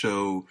before the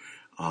show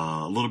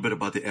a little bit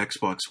about the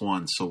Xbox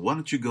One. So why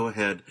don't you go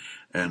ahead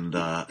and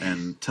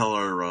tell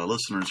our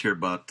listeners here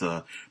about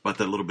that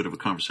little bit of a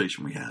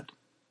conversation we had.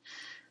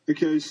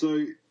 Okay,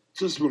 so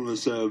just wanted to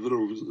say a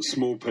little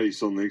small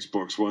piece on the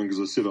Xbox One, because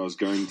I said I was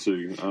going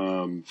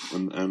to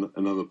in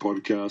another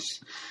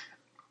podcast.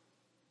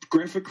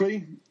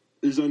 Graphically,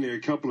 there's only a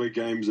couple of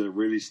games that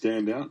really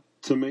stand out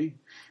to me,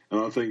 and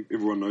I think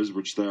everyone knows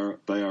which they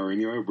are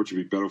anyway, which would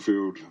be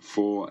Battlefield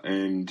 4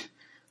 and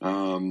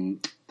NBA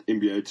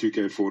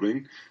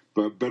 2K14.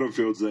 But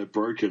Battlefield's that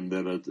broken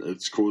that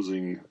it's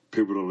causing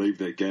people to leave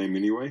that game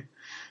anyway.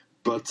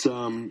 But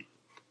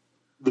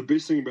the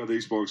best thing about the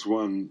Xbox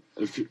One,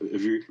 if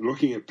you're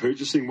looking at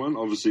purchasing one,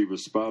 obviously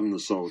with Spartan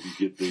Assault, you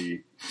get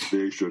the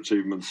extra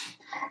achievements,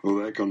 all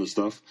that kind of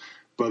stuff.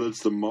 But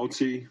it's the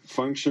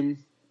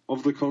multi-function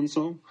of the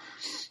console.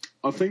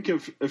 I think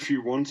if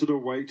you wanted to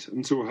wait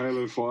until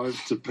Halo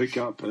 5 to pick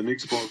up an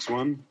Xbox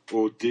One,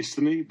 or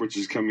Destiny, which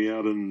is coming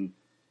out in...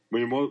 do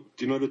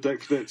you know the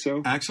date for that,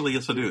 Sal? Actually,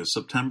 yes, I do. It's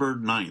September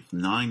 9th,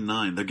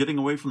 9/9. They're getting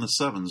away from the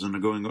 7s and they're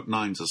going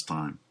 9s this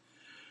time.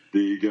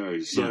 There you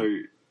go. So...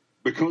 Yeah.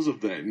 Because of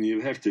that, and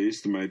you'd have to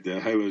estimate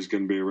that Halo's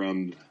going to be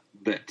around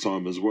that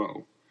time as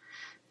well,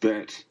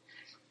 that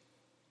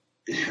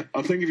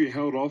I think if you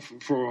held off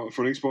for an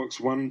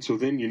Xbox One until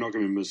then, you're not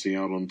going to be missing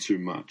out on too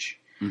much.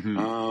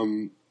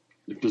 Mm-hmm.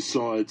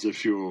 Besides,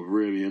 if you're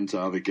really into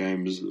other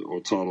games or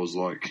titles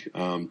like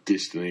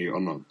Destiny,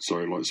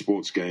 like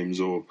sports games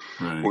or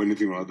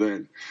anything like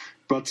that.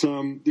 But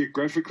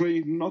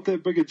graphically, not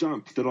that big a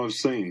jump that I've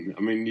seen.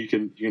 I mean, you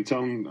can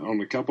tell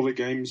on a couple of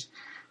games.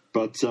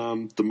 But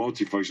the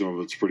multifunction of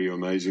it's pretty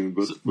amazing.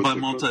 But by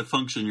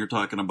multifunction, you're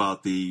talking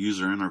about the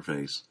user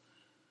interface.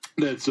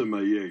 That's it,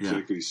 mate. Yeah,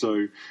 exactly. Yeah.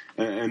 So,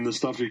 and the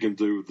stuff you can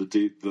do with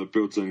the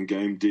built-in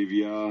game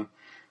DVR,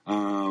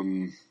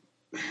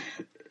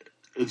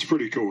 it's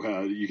pretty cool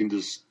how you can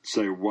just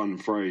say one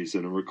phrase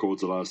and it records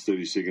the last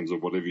 30 seconds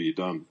of whatever you've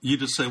done. You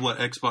just say, what,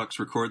 Xbox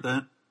record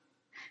that?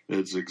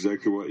 That's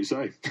exactly what you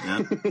say.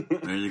 Yeah,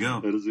 there you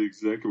go. That is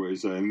exactly what you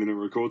say. And then it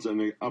records it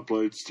and it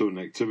uploads to an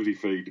activity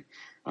feed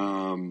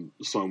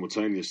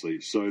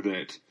simultaneously, so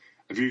that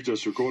if you've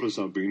just recorded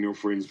something and your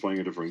friend's playing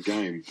a different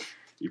game,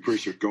 you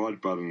press your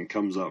guide button and it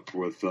comes up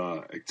with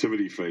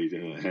activity feed,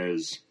 and it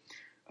has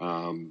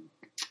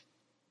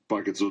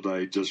Buckets All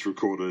Day just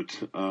recorded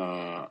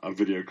a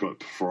video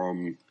clip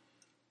from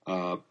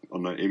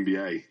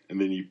NBA,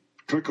 and then you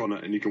click on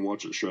it and you can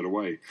watch it straight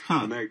away.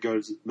 And that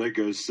goes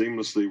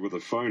seamlessly with a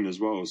phone as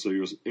well. So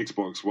your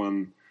Xbox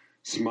One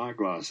Smart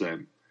Glass app,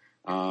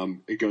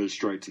 it goes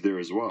straight to there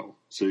as well.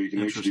 So you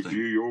can actually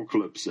view your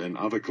clips and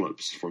other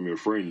clips from your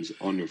friends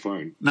on your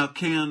phone. Now,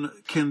 can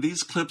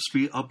these clips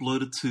be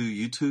uploaded to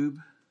YouTube?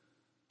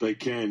 They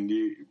can.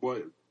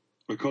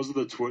 Because of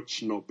the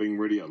Twitch not being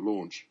ready at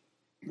launch.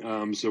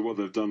 So what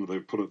they've done,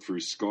 they've put it through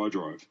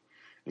SkyDrive,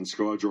 and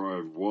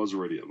SkyDrive was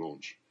ready at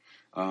launch.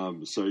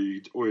 So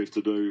all you have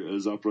to do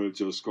is upload it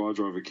to a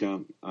SkyDrive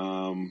account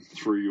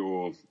through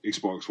your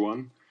Xbox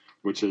One,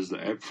 which has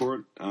the app for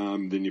it.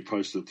 Then you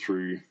post it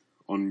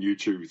on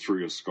YouTube through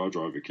your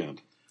SkyDrive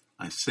account.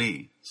 I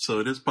see. So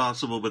it is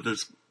possible, but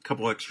there's a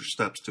couple extra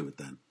steps to it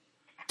then.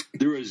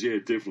 There is, yeah,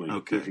 definitely.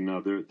 Okay.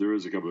 Definitely. No, there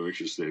is a couple of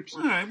extra steps.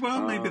 All right.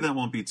 Well, maybe that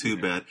won't be too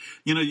bad.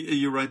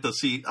 You're right, though.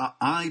 See,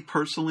 I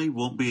personally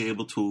won't be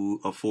able to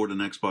afford an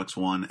Xbox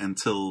One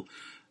until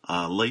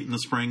late in the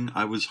spring.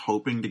 I was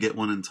hoping to get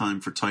one in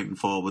time for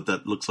Titanfall, but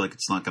that looks like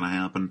it's not going to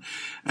happen.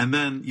 And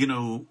then,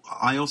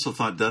 I also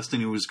thought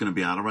Destiny was going to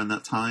be out around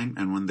that time.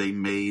 And when they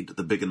made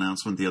the big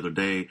announcement the other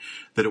day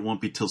that it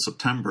won't be till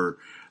September,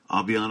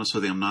 I'll be honest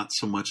with you, I'm not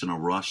so much in a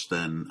rush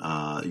then,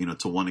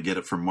 to want to get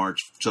it for March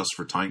just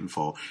for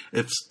Titanfall.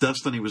 If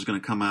Destiny was going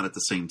to come out at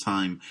the same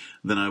time,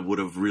 then I would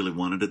have really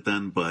wanted it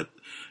then. But,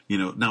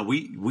 now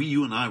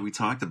you and I, we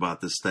talked about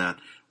this, that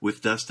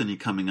with Destiny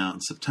coming out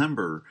in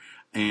September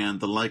and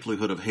the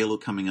likelihood of Halo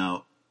coming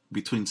out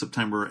between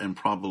September and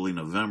probably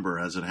November,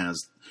 as it has,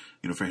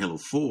 for Halo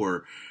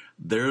 4,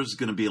 there's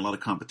going to be a lot of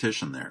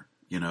competition there,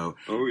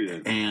 Oh, yeah.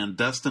 And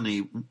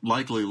Destiny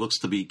likely looks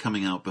to be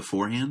coming out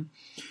beforehand.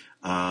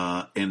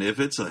 And if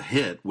it's a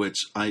hit, which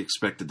I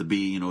expect it to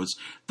be, it's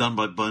done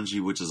by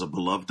Bungie, which is a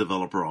beloved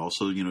developer,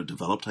 also,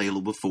 developed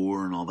Halo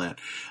before and all that.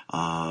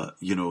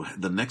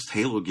 The next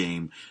Halo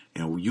game,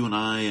 you and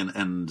I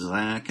and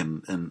Zach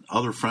and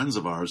other friends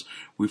of ours,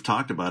 we've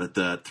talked about it,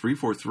 that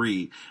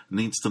 343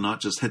 needs to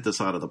not just hit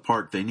this out of the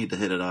park, they need to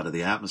hit it out of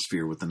the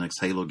atmosphere with the next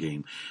Halo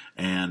game.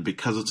 And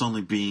because it's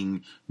only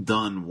being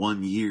done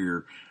 1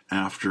 year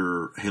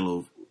after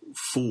Halo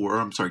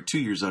 2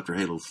 years after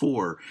Halo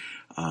 4,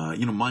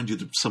 mind you,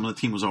 some of the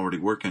team was already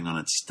working on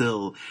it.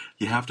 Still,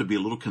 you have to be a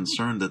little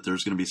concerned that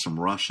there's going to be some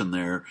rush in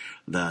there,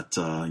 that,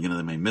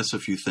 they may miss a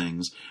few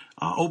things.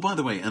 By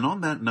the way, and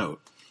on that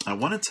note, I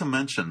wanted to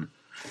mention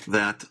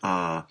that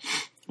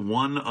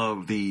one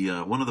of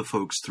the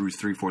folks through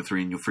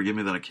 343, and you'll forgive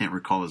me that I can't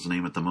recall his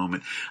name at the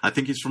moment. I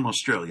think he's from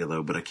Australia,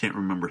 though, but I can't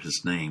remember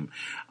his name.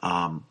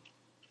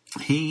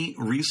 He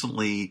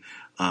recently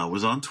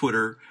was on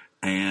Twitter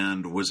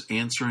and was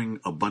answering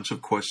a bunch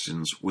of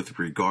questions with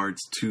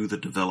regards to the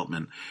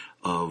development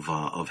of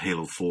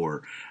Halo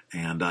 4,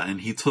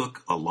 and he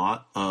took a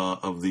lot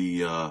of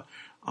the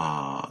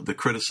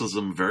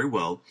criticism very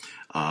well,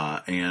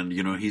 and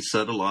he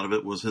said a lot of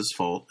it was his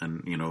fault,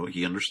 and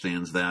he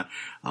understands that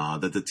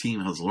the team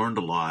has learned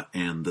a lot,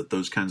 and that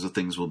those kinds of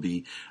things will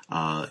be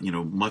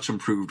much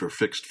improved or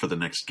fixed for the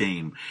next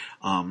game.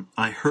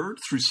 I heard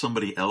through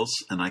somebody else,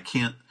 and I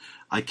can't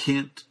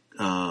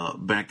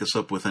back this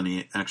up with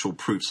any actual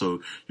proof, so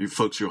you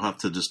folks, you'll have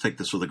to just take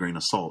this with a grain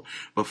of salt.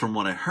 But from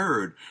what I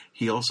heard,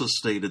 he also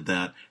stated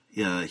that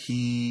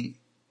he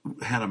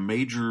had a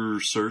major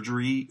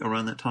surgery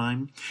around that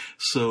time,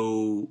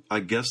 so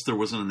I guess there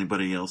wasn't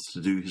anybody else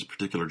to do his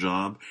particular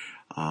job,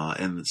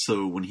 and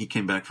so when he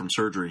came back from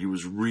surgery, he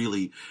was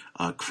really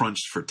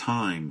crunched for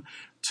time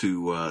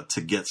to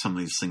get some of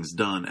these things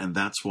done, and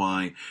that's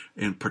why,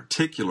 in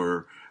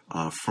particular,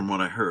 from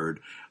what I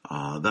heard,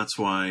 that's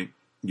why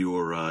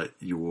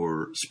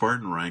your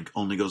Spartan rank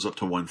only goes up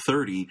to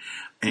 130,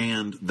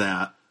 and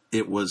that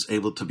it was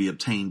able to be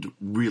obtained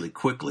really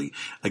quickly.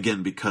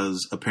 Again,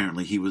 because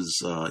apparently he was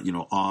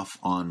off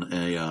on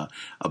a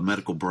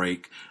medical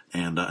break,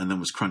 and then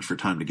was crunched for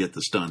time to get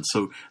this done.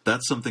 So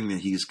that's something that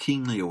he's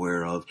keenly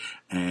aware of.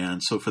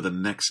 And so for the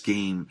next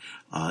game,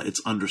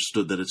 it's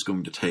understood that it's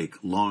going to take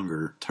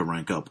longer to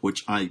rank up,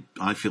 which I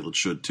feel it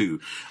should too.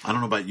 I don't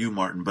know about you,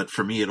 Martin, but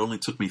for me, it only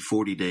took me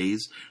 40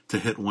 days to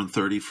hit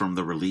 130 from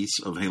the release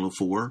of Halo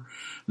 4.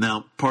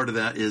 Now, part of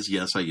that is,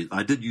 yes,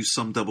 I did use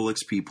some double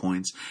XP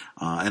points,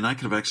 and I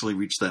could have actually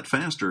reached that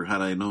faster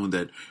had I known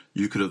that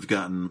you could have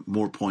gotten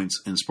more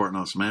points in Spartan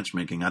Ops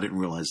matchmaking. I didn't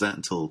realize that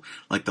until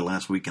like the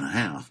last week and a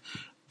half.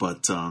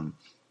 But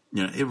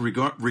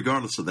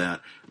regardless of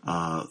that,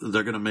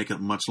 they're going to make it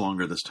much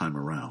longer this time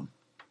around.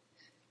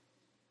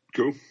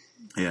 Cool.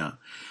 Yeah.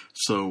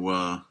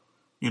 So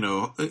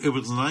it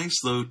was nice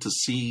though to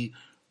see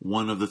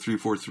one of the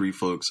 343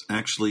 folks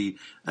actually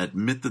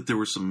admit that there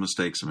were some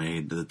mistakes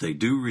made, that they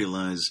do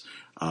realize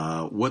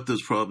what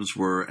those problems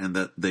were, and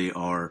that they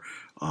are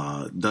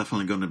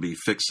definitely going to be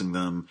fixing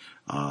them,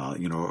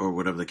 or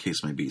whatever the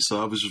case may be.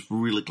 So I was just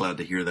really glad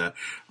to hear that.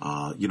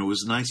 It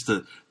was nice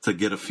to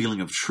get a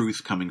feeling of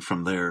truth coming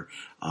from there,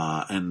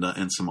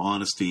 and some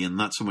honesty, and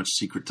not so much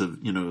secretive,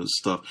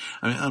 stuff.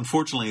 I mean,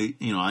 unfortunately,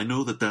 I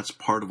know that that's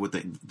part of what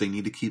they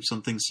need to keep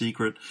something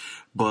secret,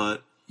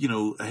 but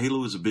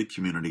Halo is a big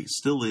community,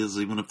 still is,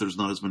 even if there's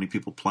not as many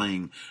people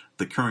playing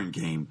the current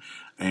game.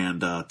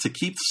 And to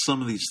keep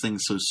some of these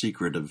things so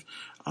secretive,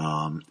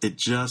 it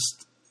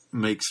just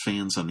makes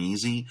fans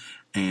uneasy.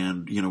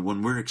 And,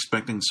 when we're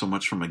expecting so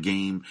much from a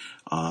game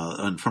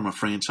and from a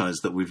franchise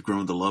that we've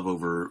grown to love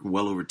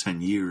well over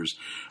 10 years,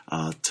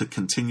 to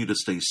continue to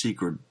stay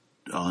secret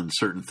on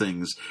certain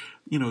things,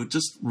 it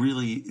just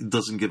really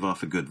doesn't give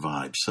off a good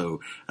vibe. So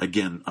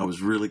again, I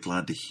was really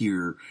glad to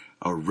hear,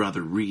 or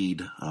rather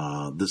read,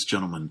 this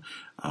gentleman,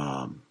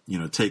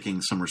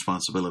 taking some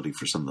responsibility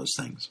for some of those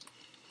things.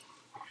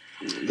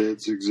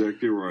 That's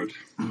exactly right.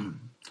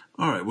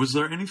 All right. Was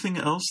there anything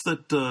else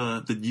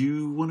that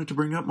you wanted to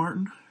bring up,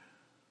 Martin?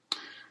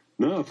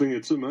 No, I think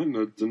it's it, man.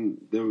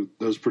 That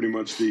was pretty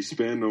much the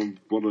span of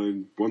what I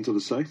wanted to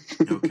say.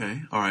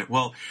 Okay. All right.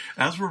 Well,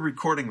 as we're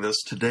recording this,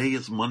 today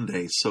is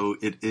Monday, so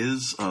it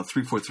is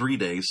 343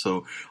 Day.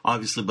 So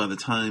obviously by the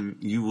time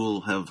you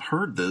will have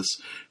heard this,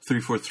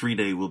 343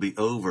 Day will be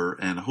over,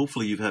 and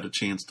hopefully you've had a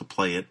chance to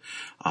play it.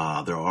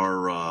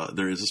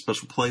 There is a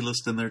special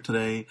playlist in there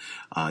today.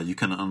 You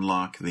can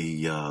unlock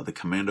the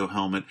Commando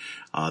helmet.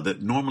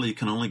 That normally you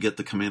can only get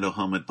the Commando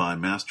helmet by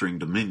mastering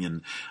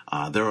Dominion.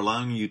 They're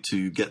allowing you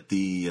to get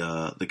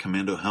the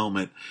Commando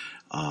helmet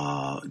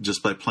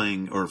just by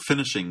playing or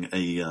finishing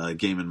a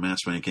game in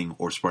matchmaking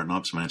or Spartan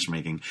Ops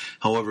matchmaking.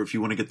 However, if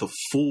you want to get the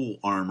full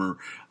armor,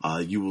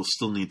 you will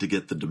still need to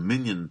get the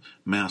Dominion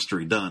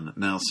mastery done.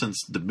 Now,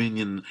 since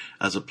Dominion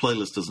as a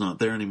playlist is not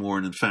there anymore,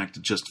 and in fact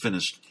it just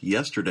finished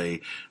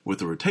yesterday with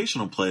the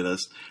rotational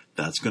playlist,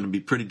 that's going to be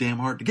pretty damn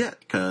hard to get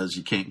because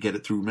you can't get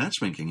it through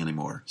matchmaking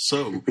anymore.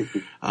 So,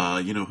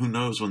 who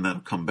knows when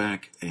that'll come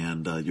back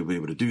and you'll be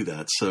able to do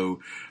that. So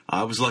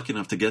I was lucky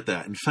enough to get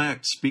that. In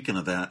fact, speaking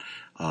of that,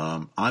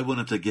 I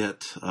wanted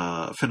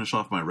to finish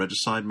off my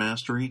Regicide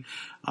mastery.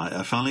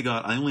 I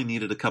only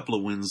needed a couple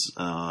of wins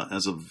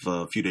as of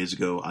a few days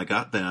ago. I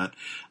got that.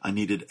 I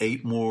needed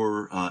 8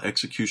 more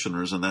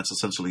executioners, and that's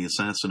essentially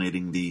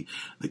assassinating the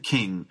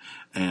king.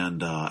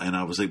 And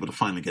I was able to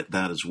finally get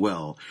that as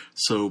well.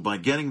 So by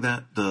getting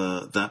that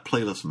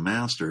playlist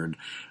mastered,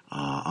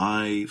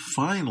 I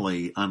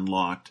finally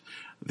unlocked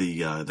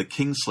the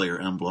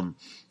Kingslayer emblem.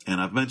 And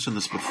I've mentioned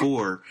this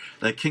before,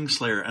 that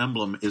Kingslayer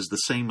emblem is the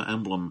same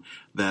emblem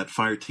that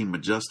Fireteam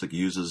Majestic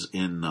uses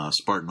in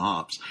Spartan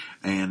Ops.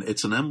 And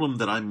it's an emblem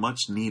that I much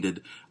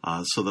needed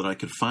so that I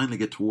could finally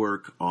get to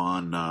work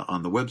on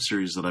the web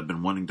series that I've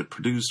been wanting to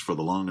produce for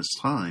the longest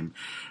time.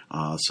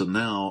 So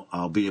now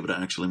I'll be able to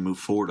actually move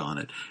forward on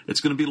it. It's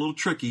going to be a little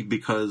tricky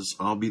because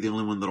I'll be the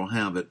only one that'll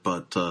have it,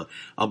 but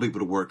I'll be able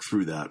to work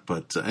through that.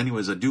 But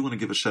anyways, I do want to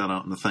give a shout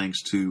out and a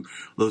thanks to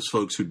those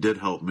folks who did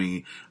help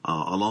me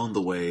along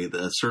the way.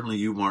 Certainly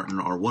you, Martin,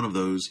 are one of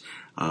those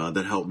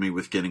that helped me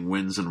with getting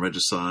wins and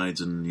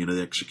regicides and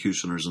the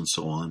executioners and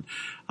so on.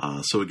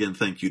 So again,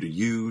 thank you to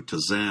you, to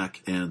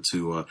Zach, and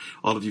to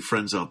all of you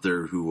friends out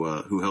there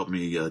who helped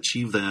me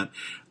achieve that.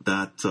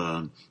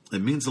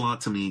 It means a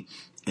lot to me.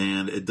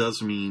 And it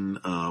does mean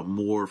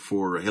more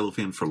for Halo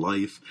Fan for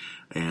Life,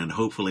 and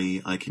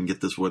hopefully I can get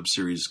this web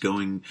series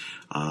going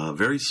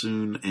very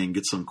soon and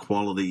get some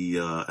quality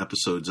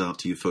episodes out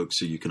to you folks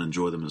so you can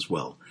enjoy them as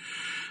well.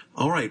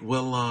 All right,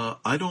 well,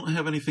 I don't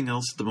have anything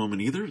else at the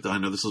moment either. I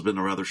know this has been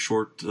a rather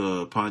short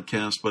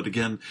podcast, but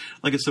again,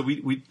 like I said,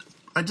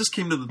 I just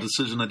came to the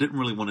decision I didn't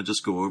really want to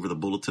just go over the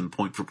bulletin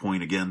point for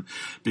point again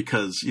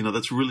because,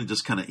 that's really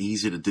just kind of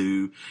easy to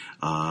do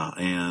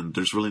and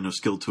there's really no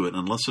skill to it.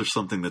 Unless there's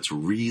something that's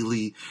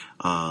really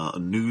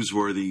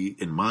newsworthy,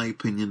 in my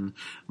opinion,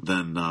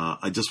 then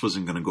I just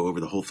wasn't going to go over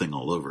the whole thing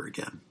all over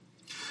again.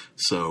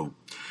 So,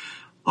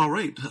 all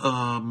right.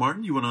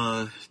 Martin, you want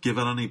to give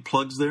out any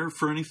plugs there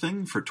for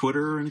anything, for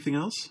Twitter or anything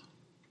else?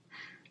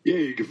 Yeah,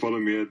 you can follow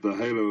me at the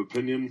Halo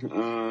Opinion.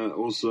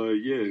 Also,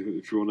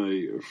 if you want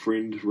a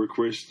friend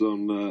request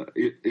on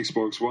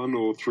Xbox One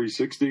or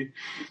 360,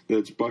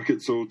 that's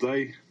buckets all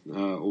day,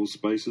 all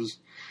spaces.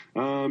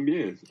 Other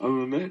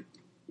than that,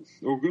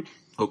 all good.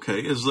 Okay.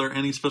 Is there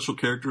any special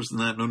characters in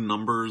that? No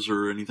numbers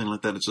or anything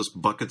like that? It's just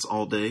buckets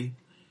all day?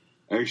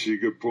 Actually,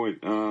 good point.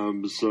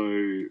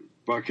 So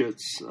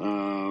buckets,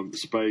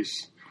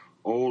 space,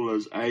 all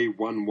is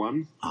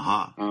A11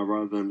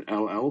 rather than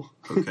LL.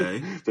 Okay.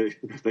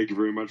 Thank you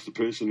very much. The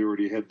person who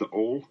already had the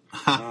all.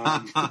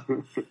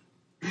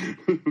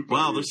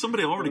 Wow, there's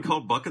somebody already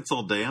called Buckets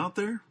All Day out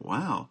there?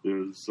 Wow.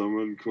 There's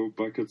someone called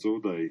Buckets All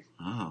Day.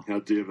 Oh. How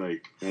dare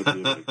they?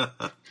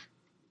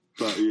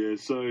 But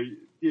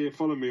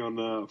follow me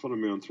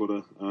on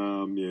Twitter.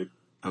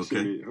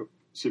 Okay.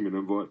 Send me an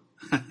invite.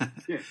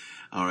 Yeah.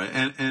 All right,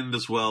 and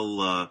as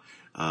well,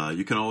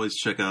 you can always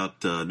check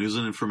out news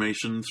and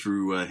information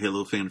through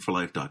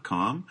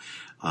HaloFanForLife.com.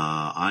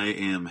 I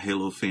am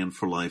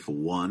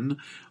HaloFanForLife1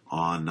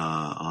 on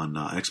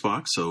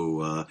Xbox.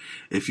 So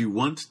if you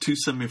want to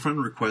send me a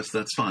friend request,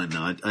 that's fine.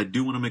 Now, I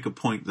do want to make a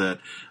point that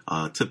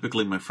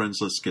typically my friends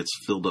list gets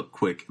filled up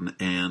quick,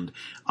 and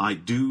I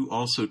do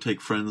also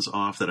take friends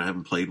off that I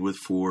haven't played with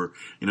for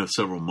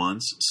several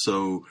months.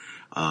 So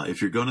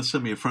if you're going to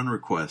send me a friend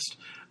request,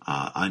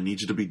 I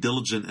need you to be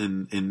diligent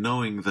in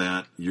knowing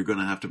that you're going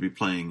to have to be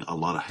playing a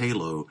lot of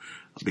Halo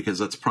because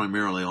that's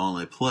primarily all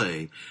I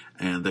play,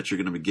 and that you're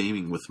going to be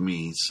gaming with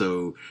me.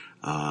 So,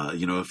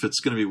 if it's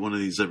going to be one of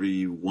these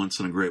every once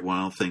in a great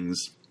while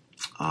things,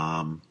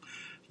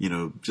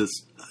 you're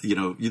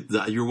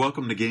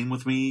welcome to game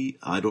with me.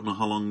 I don't know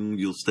how long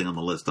you'll stay on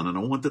the list, and I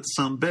don't want that to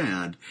sound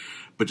bad,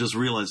 but just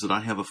realize that I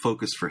have a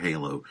focus for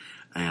Halo,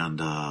 and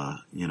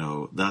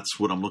that's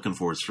what I'm looking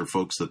for is for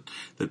folks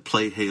that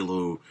play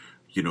Halo.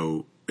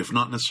 If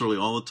not necessarily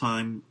all the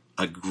time,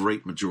 a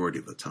great majority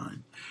of the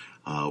time.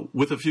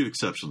 With a few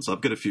exceptions.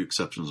 I've got a few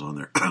exceptions on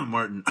there.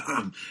 Martin,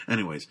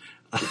 anyways.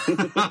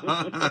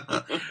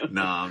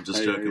 No, I'm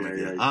just joking with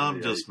you.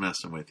 I'm just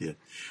messing with you.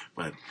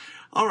 But,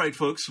 all right,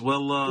 folks.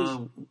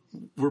 Well,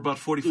 we're about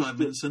 45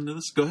 minutes into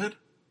this. Go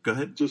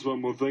ahead. Just one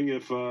more thing.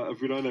 If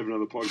we don't have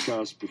another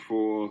podcast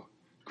before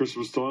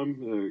Christmas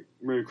time,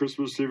 Merry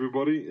Christmas to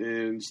everybody,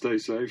 and stay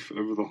safe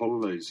over the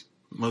holidays.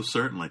 Most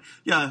certainly.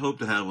 Yeah, I hope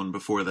to have one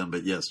before then,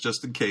 but yes,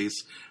 just in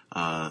case,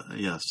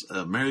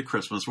 Merry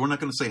Christmas. We're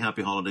not going to say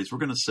Happy Holidays. We're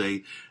going to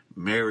say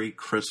Merry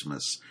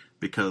Christmas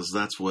because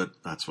that's what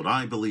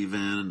I believe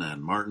in,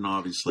 and Martin,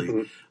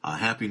 obviously.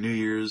 Happy New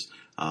Year's.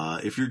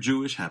 If you're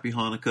Jewish, Happy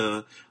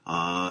Hanukkah.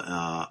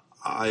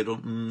 I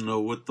don't know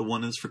what the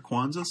one is for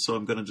Kwanzaa, so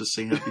I'm going to just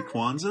say Happy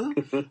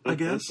Kwanzaa, I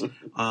guess.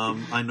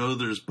 I know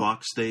there's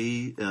Box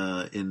Day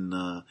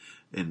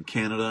in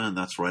Canada, and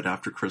that's right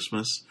after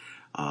Christmas.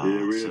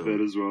 We have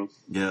that as well.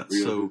 Yeah,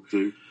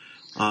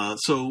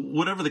 so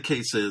whatever the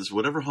case is,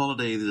 whatever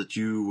holiday that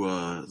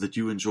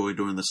you enjoy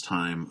during this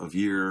time of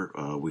year,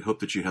 we hope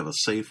that you have a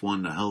safe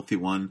one, a healthy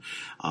one,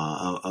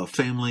 a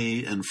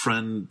family and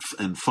friend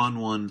and fun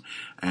one,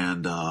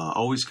 and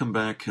always come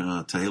back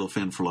to Halo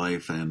Fan for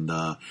Life and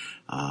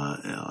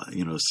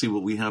see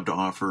what we have to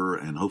offer,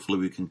 and hopefully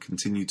we can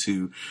continue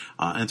to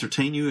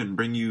entertain you and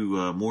bring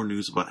you more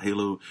news about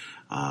Halo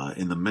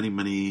in the many,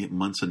 many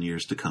months and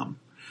years to come.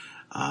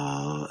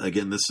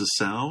 Again, this is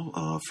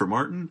Sal for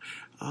Martin.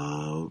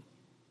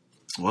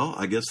 Well,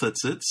 I guess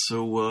that's it.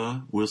 So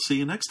we'll see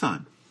you next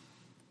time.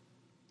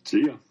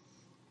 See ya.